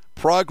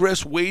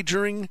in-progress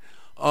wagering.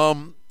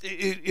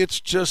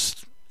 It's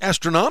just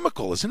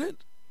astronomical, isn't it?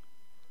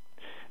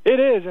 It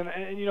is, and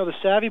the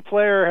savvy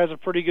player has a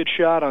pretty good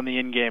shot on the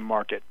in-game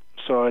market.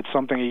 So it's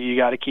something you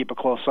got to keep a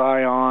close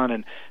eye on.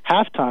 And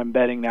halftime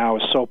betting now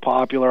is so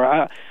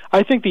popular.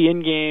 I think the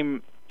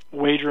in-game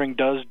wagering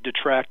does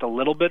detract a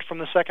little bit from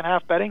the second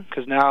half betting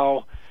because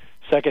now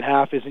second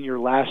half isn't your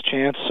last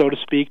chance, so to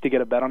speak, to get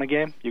a bet on a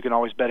game. You can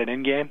always bet it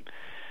in-game.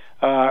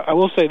 I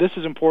will say this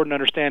is important to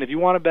understand. If you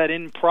want to bet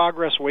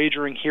in-progress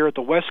wagering here at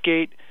the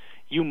Westgate,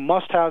 you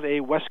must have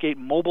a Westgate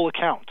mobile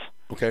account.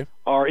 Okay.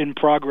 Our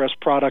in-progress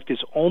product is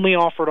only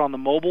offered on the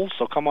mobile,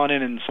 so come on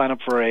in and sign up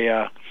for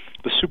the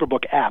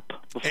Superbook app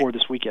before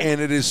this weekend. And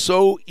it is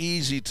so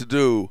easy to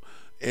do.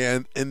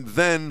 And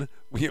then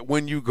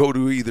when you go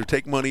to either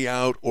take money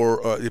out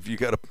or if you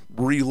got to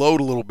reload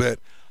a little bit,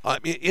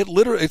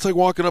 it's like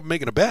walking up and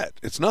making a bet.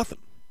 It's nothing.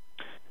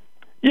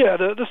 Yeah,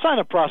 the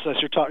sign-up process,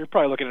 you're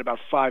probably looking at about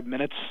 5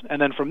 minutes.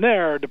 And then from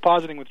there,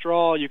 depositing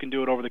withdrawal, you can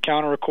do it over the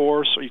counter, of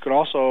course, or you could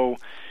also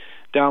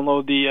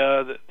download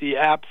the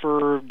app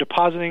for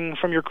depositing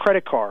from your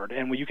credit card,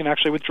 and you can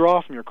actually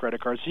withdraw from your credit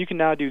card. So you can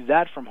now do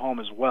that from home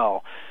as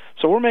well.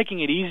 So we're making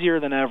it easier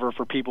than ever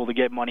for people to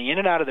get money in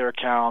and out of their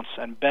accounts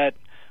and bet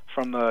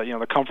from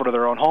the comfort of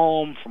their own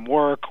home, from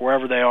work,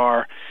 wherever they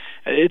are.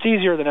 It's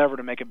easier than ever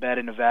to make a bet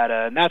in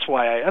Nevada, and that's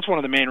one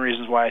of the main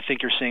reasons why I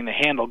think you're seeing the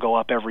handle go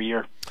up every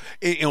year.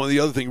 The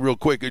other thing, real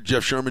quick,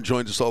 Jeff Sherman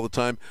joins us all the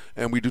time,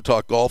 and we do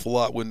talk golf a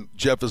lot. When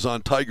Jeff is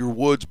on, Tiger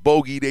Woods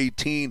bogeyed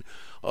 18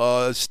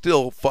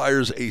 still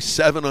fires a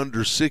 7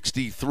 under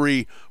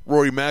 63.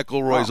 Rory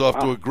McIlroy's off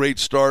to a great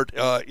start.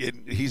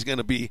 He's going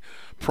to be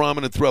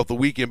prominent throughout the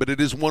weekend, but it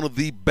is one of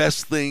the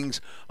best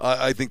things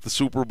I think the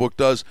Superbook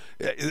does.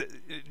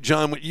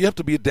 John, you have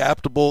to be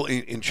adaptable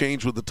and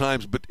change with the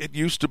times, but it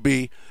used to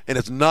be, and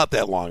it's not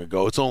that long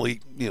ago, it's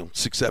only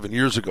 6-7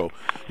 years ago,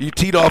 you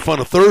teed off on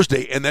a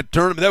Thursday, and that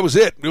tournament, that was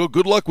it.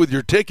 Good luck with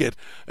your ticket,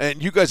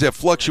 and you guys have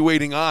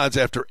fluctuating odds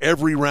after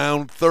every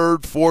round,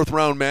 third, fourth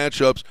round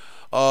matchups.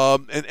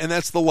 And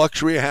that's the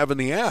luxury of having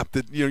the app,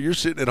 that you're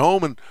sitting at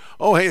home and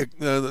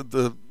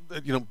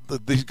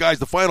these guys,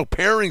 the final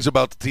pairing's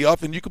about to tee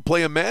off, and you can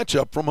play a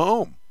matchup from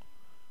home.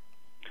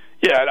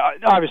 Yeah,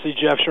 obviously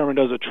Jeff Sherman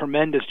does a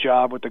tremendous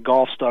job with the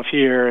golf stuff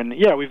here, and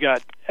we've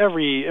got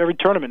every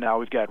tournament now.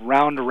 We've got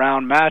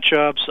round-to-round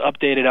matchups,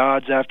 updated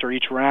odds after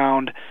each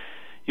round.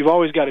 You've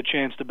always got a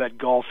chance to bet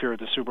golf here at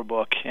the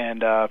Superbook,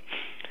 and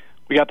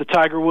we got the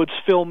Tiger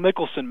Woods-Phil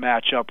Mickelson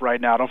matchup right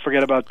now. Don't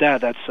forget about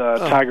that. That's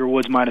Tiger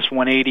Woods minus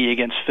 180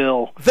 against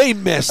Phil. They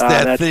messed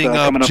that thing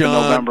up, coming up John.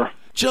 in November.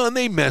 John,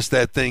 they messed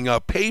that thing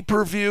up.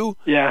 Pay-per-view.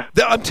 Yeah.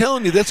 I'm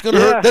telling you, that's going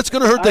to hurt. That's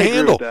going to hurt the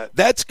handle.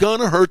 That's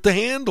going to hurt the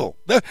handle.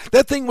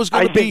 That thing was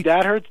going to be. I think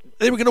that hurts.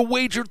 They were going to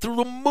wager through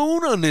the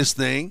moon on this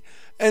thing,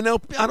 and now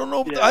I don't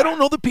know. I don't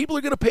know that people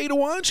are going to pay to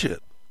watch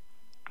it.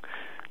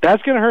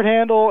 That's going to hurt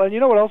handle, and you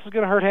know what else is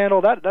going to hurt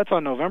handle? That's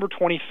on November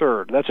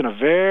 23rd. That's in a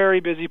very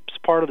busy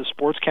part of the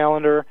sports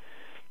calendar.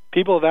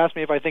 People have asked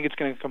me if I think it's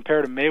going to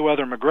compare to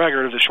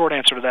Mayweather-McGregor. The short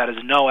answer to that is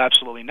no,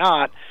 absolutely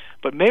not.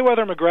 But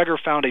Mayweather-McGregor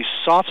found a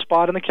soft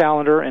spot in the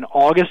calendar in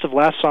August of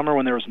last summer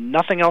when there was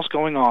nothing else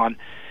going on,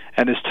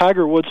 and this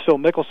Tiger Woods-Phil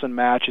Mickelson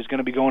match is going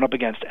to be going up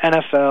against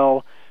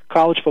NFL,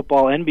 college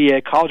football,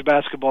 NBA, college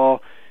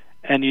basketball,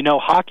 and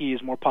hockey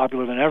is more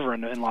popular than ever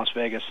in Las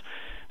Vegas.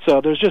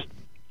 So there's just,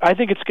 I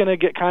think it's going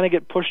to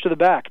get pushed to the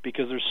back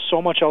because there's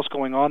so much else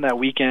going on that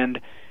weekend.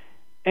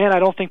 And I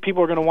don't think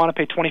people are going to want to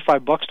pay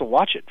 $25 to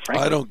watch it,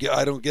 frankly.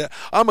 I don't get.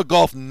 I'm a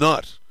golf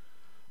nut,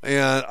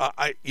 and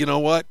I you know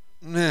what?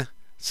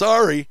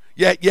 Sorry,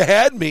 you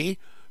had me,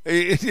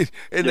 and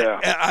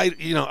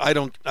I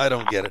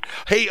don't get it.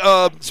 Hey,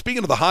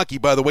 speaking of the hockey,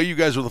 by the way, you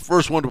guys were the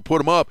first one to put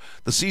them up.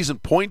 The season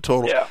point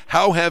total. Yeah.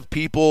 How have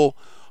people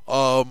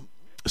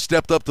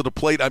stepped up to the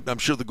plate? I'm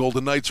sure the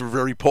Golden Knights are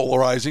very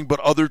polarizing, but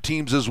other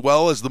teams as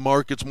well, as the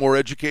market's more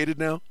educated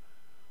now.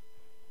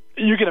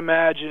 You can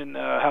imagine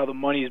how the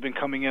money has been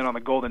coming in on the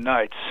Golden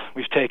Knights.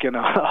 We've taken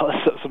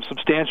some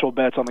substantial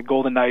bets on the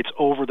Golden Knights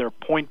over their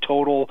point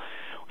total.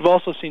 We've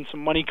also seen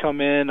some money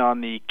come in on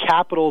the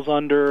Capitals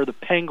under, the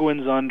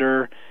Penguins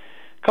under, a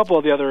couple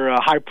of the other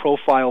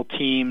high-profile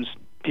teams.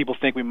 People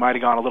think we might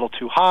have gone a little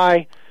too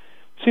high.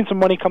 We've seen some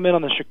money come in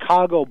on the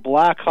Chicago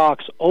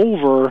Blackhawks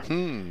over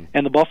and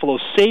the Buffalo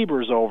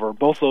Sabres over.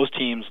 Both those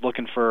teams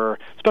looking for,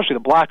 especially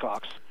the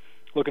Blackhawks,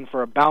 looking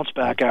for a bounce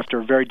back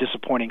after very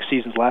disappointing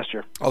seasons last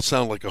year. I'll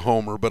sound like a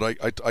homer, but I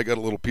got a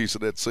little piece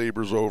of that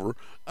Sabres over.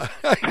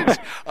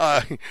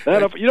 Another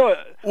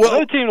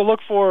team to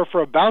look for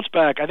a bounce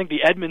back, I think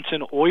the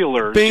Edmonton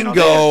Oilers. Bingo.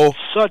 They had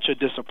such a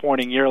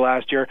disappointing year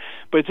last year.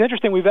 But it's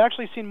interesting, we've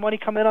actually seen money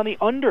come in on the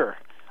under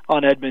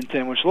on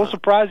Edmonton, which is a little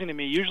surprising to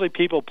me. Usually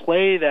people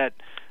play that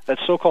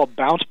so-called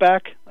bounce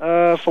back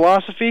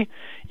philosophy.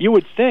 You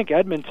would think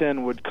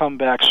Edmonton would come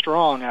back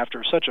strong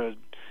after such a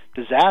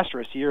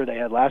disastrous year they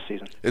had last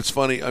season. It's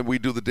funny, we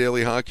do the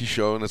Daily Hockey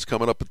Show, and it's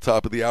coming up at the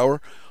top of the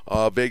hour.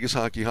 Vegas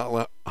Hockey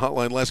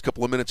Hotline, last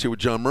couple of minutes here with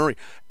John Murray.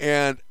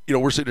 And,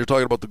 we're sitting here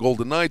talking about the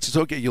Golden Knights. It's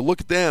okay, you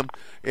look at them,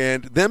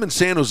 and them in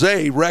San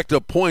Jose racked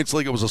up points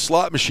like it was a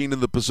slot machine in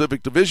the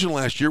Pacific Division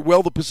last year.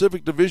 Well, the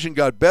Pacific Division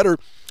got better.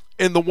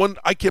 And the one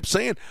I kept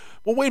saying,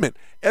 well, wait a minute,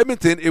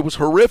 Edmonton, it was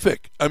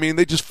horrific. I mean,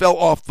 they just fell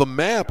off the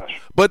map.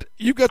 But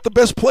you got the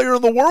best player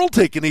in the world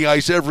taking the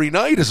ice every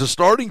night as a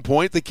starting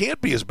point. They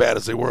can't be as bad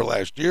as they were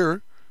last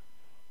year.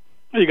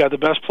 You got the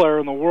best player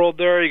in the world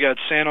there. You got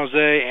San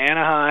Jose,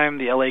 Anaheim,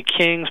 the LA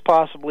Kings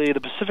possibly.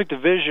 The Pacific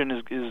Division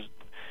is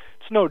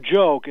it's no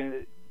joke.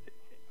 And,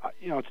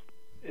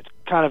 it's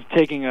kind of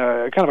taking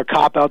a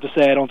cop-out to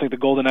say I don't think the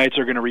Golden Knights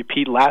are going to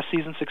repeat last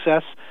season's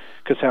success,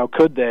 because how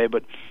could they?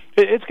 But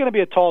it's going to be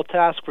a tall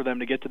task for them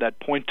to get to that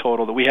point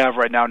total that we have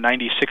right now,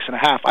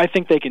 96.5. I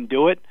think they can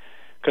do it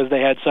because they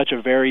had such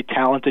a very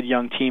talented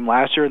young team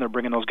last year, and they're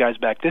bringing those guys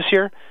back this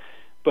year.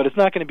 But it's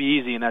not going to be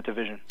easy in that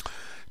division.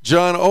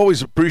 John,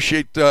 always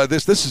appreciate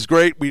this. This is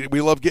great. We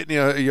love getting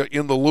you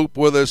in the loop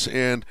with us,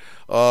 and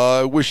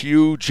I wish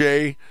you,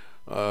 Jay,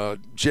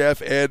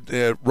 Jeff,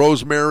 Ed,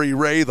 Rosemary,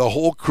 Ray, the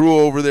whole crew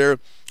over there,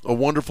 a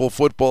wonderful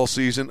football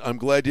season. I'm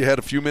glad you had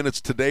a few minutes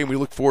today, and we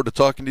look forward to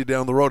talking to you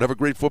down the road. Have a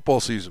great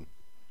football season.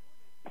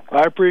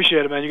 I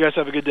appreciate it, man. You guys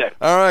have a good day.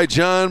 All right,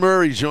 John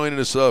Murray joining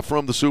us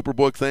from the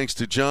Superbook. Thanks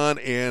to John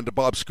and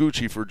Bob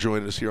Scucci for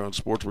joining us here on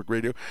Sportsbook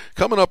Radio.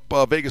 Coming up,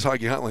 Vegas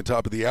Hockey Hotline,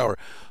 top of the hour,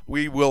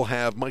 we will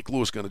have Mike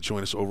Lewis going to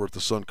join us over at the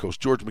Suncoast.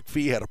 George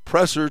McPhee had a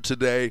presser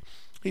today.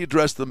 He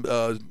addressed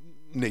the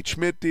Nate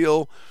Schmidt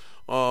deal,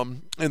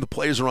 and the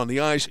players are on the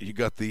ice. You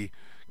got the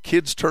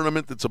kids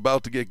tournament that's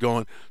about to get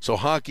going. So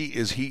hockey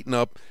is heating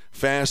up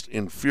fast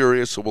and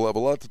furious. So we'll have a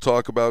lot to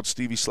talk about.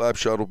 Stevie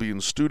Slapshot will be in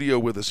the studio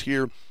with us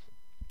here.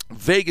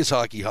 Vegas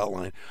Hockey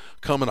Hotline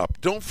coming up.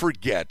 Don't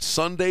forget,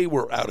 Sunday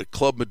we're out at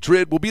Club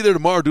Madrid. We'll be there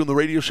tomorrow doing the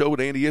radio show with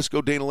Andy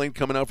Iskoe. Dana Lane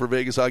coming out for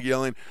Vegas Hockey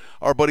Hotline.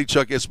 Our buddy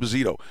Chuck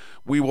Esposito.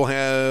 We will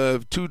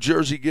have 2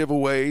 jersey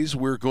giveaways.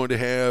 We're going to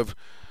have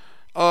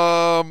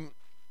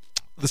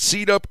the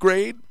seat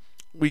upgrade.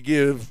 We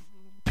give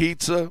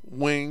pizza,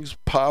 wings,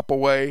 pop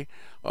away,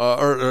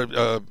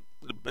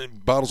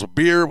 bottles of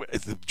beer,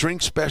 the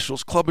drink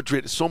specials. Club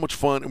Madrid is so much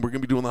fun, and we're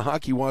going to be doing the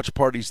hockey watch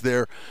parties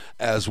there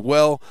as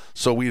well.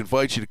 So we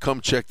invite you to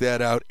come check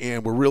that out,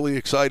 and we're really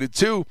excited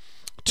too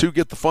to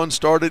get the fun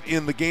started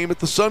in the game at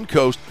the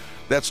Suncoast.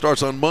 That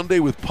starts on Monday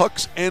with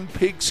Pucks and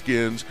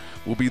Pigskins.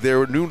 We'll be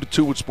there at noon to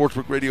 2 with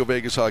Sportsbook Radio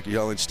Vegas Hockey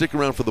Hotline. Stick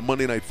around for the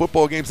Monday night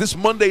football games. This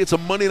Monday, it's a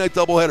Monday night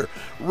doubleheader.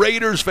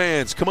 Raiders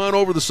fans, come on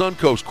over to the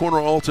Suncoast, corner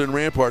Alta and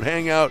Rampart.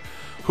 Hang out.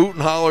 Hoot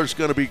and holler. It's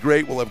going to be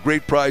great. We'll have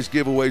great prize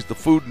giveaways, the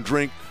food and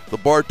drink. The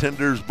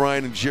bartenders,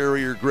 Brian and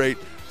Jerry, are great.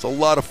 It's a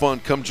lot of fun.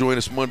 Come join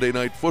us Monday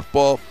Night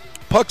Football.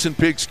 Pucks and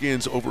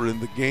Pigskins over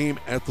in the game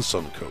at the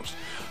Suncoast.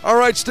 All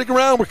right, stick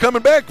around. We're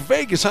coming back.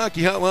 Vegas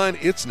Hockey Hotline.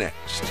 It's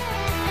next.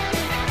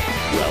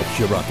 Ralph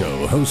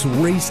Scirocco hosts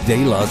Race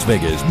Day Las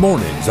Vegas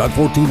mornings on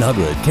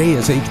 1400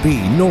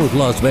 KSHP North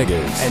Las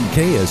Vegas and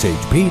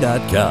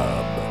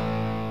KSHP.com.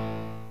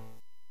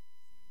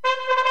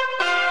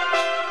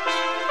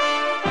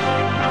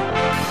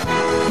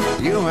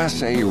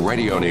 USA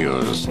Radio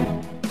News.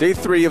 Day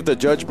 3 of the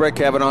Judge Brett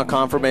Kavanaugh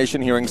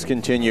confirmation hearings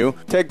continue.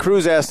 Ted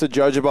Cruz asked the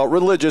judge about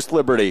religious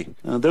liberty.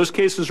 Those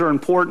cases are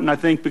important, I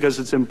think, because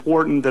it's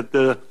important that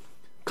to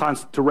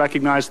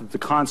recognize that the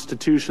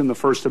Constitution, the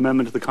First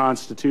Amendment to the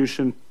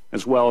Constitution,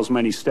 as well as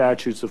many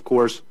statutes, of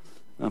course,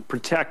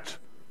 protect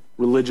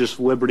religious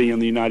liberty in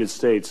the United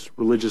States,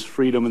 religious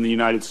freedom in the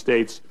United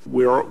States.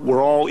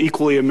 We're all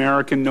equally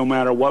American, no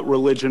matter what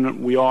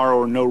religion we are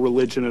or no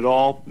religion at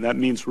all. That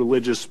means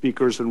religious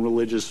speakers and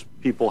religious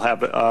people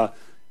have a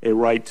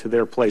right to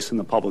their place in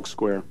the public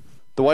square.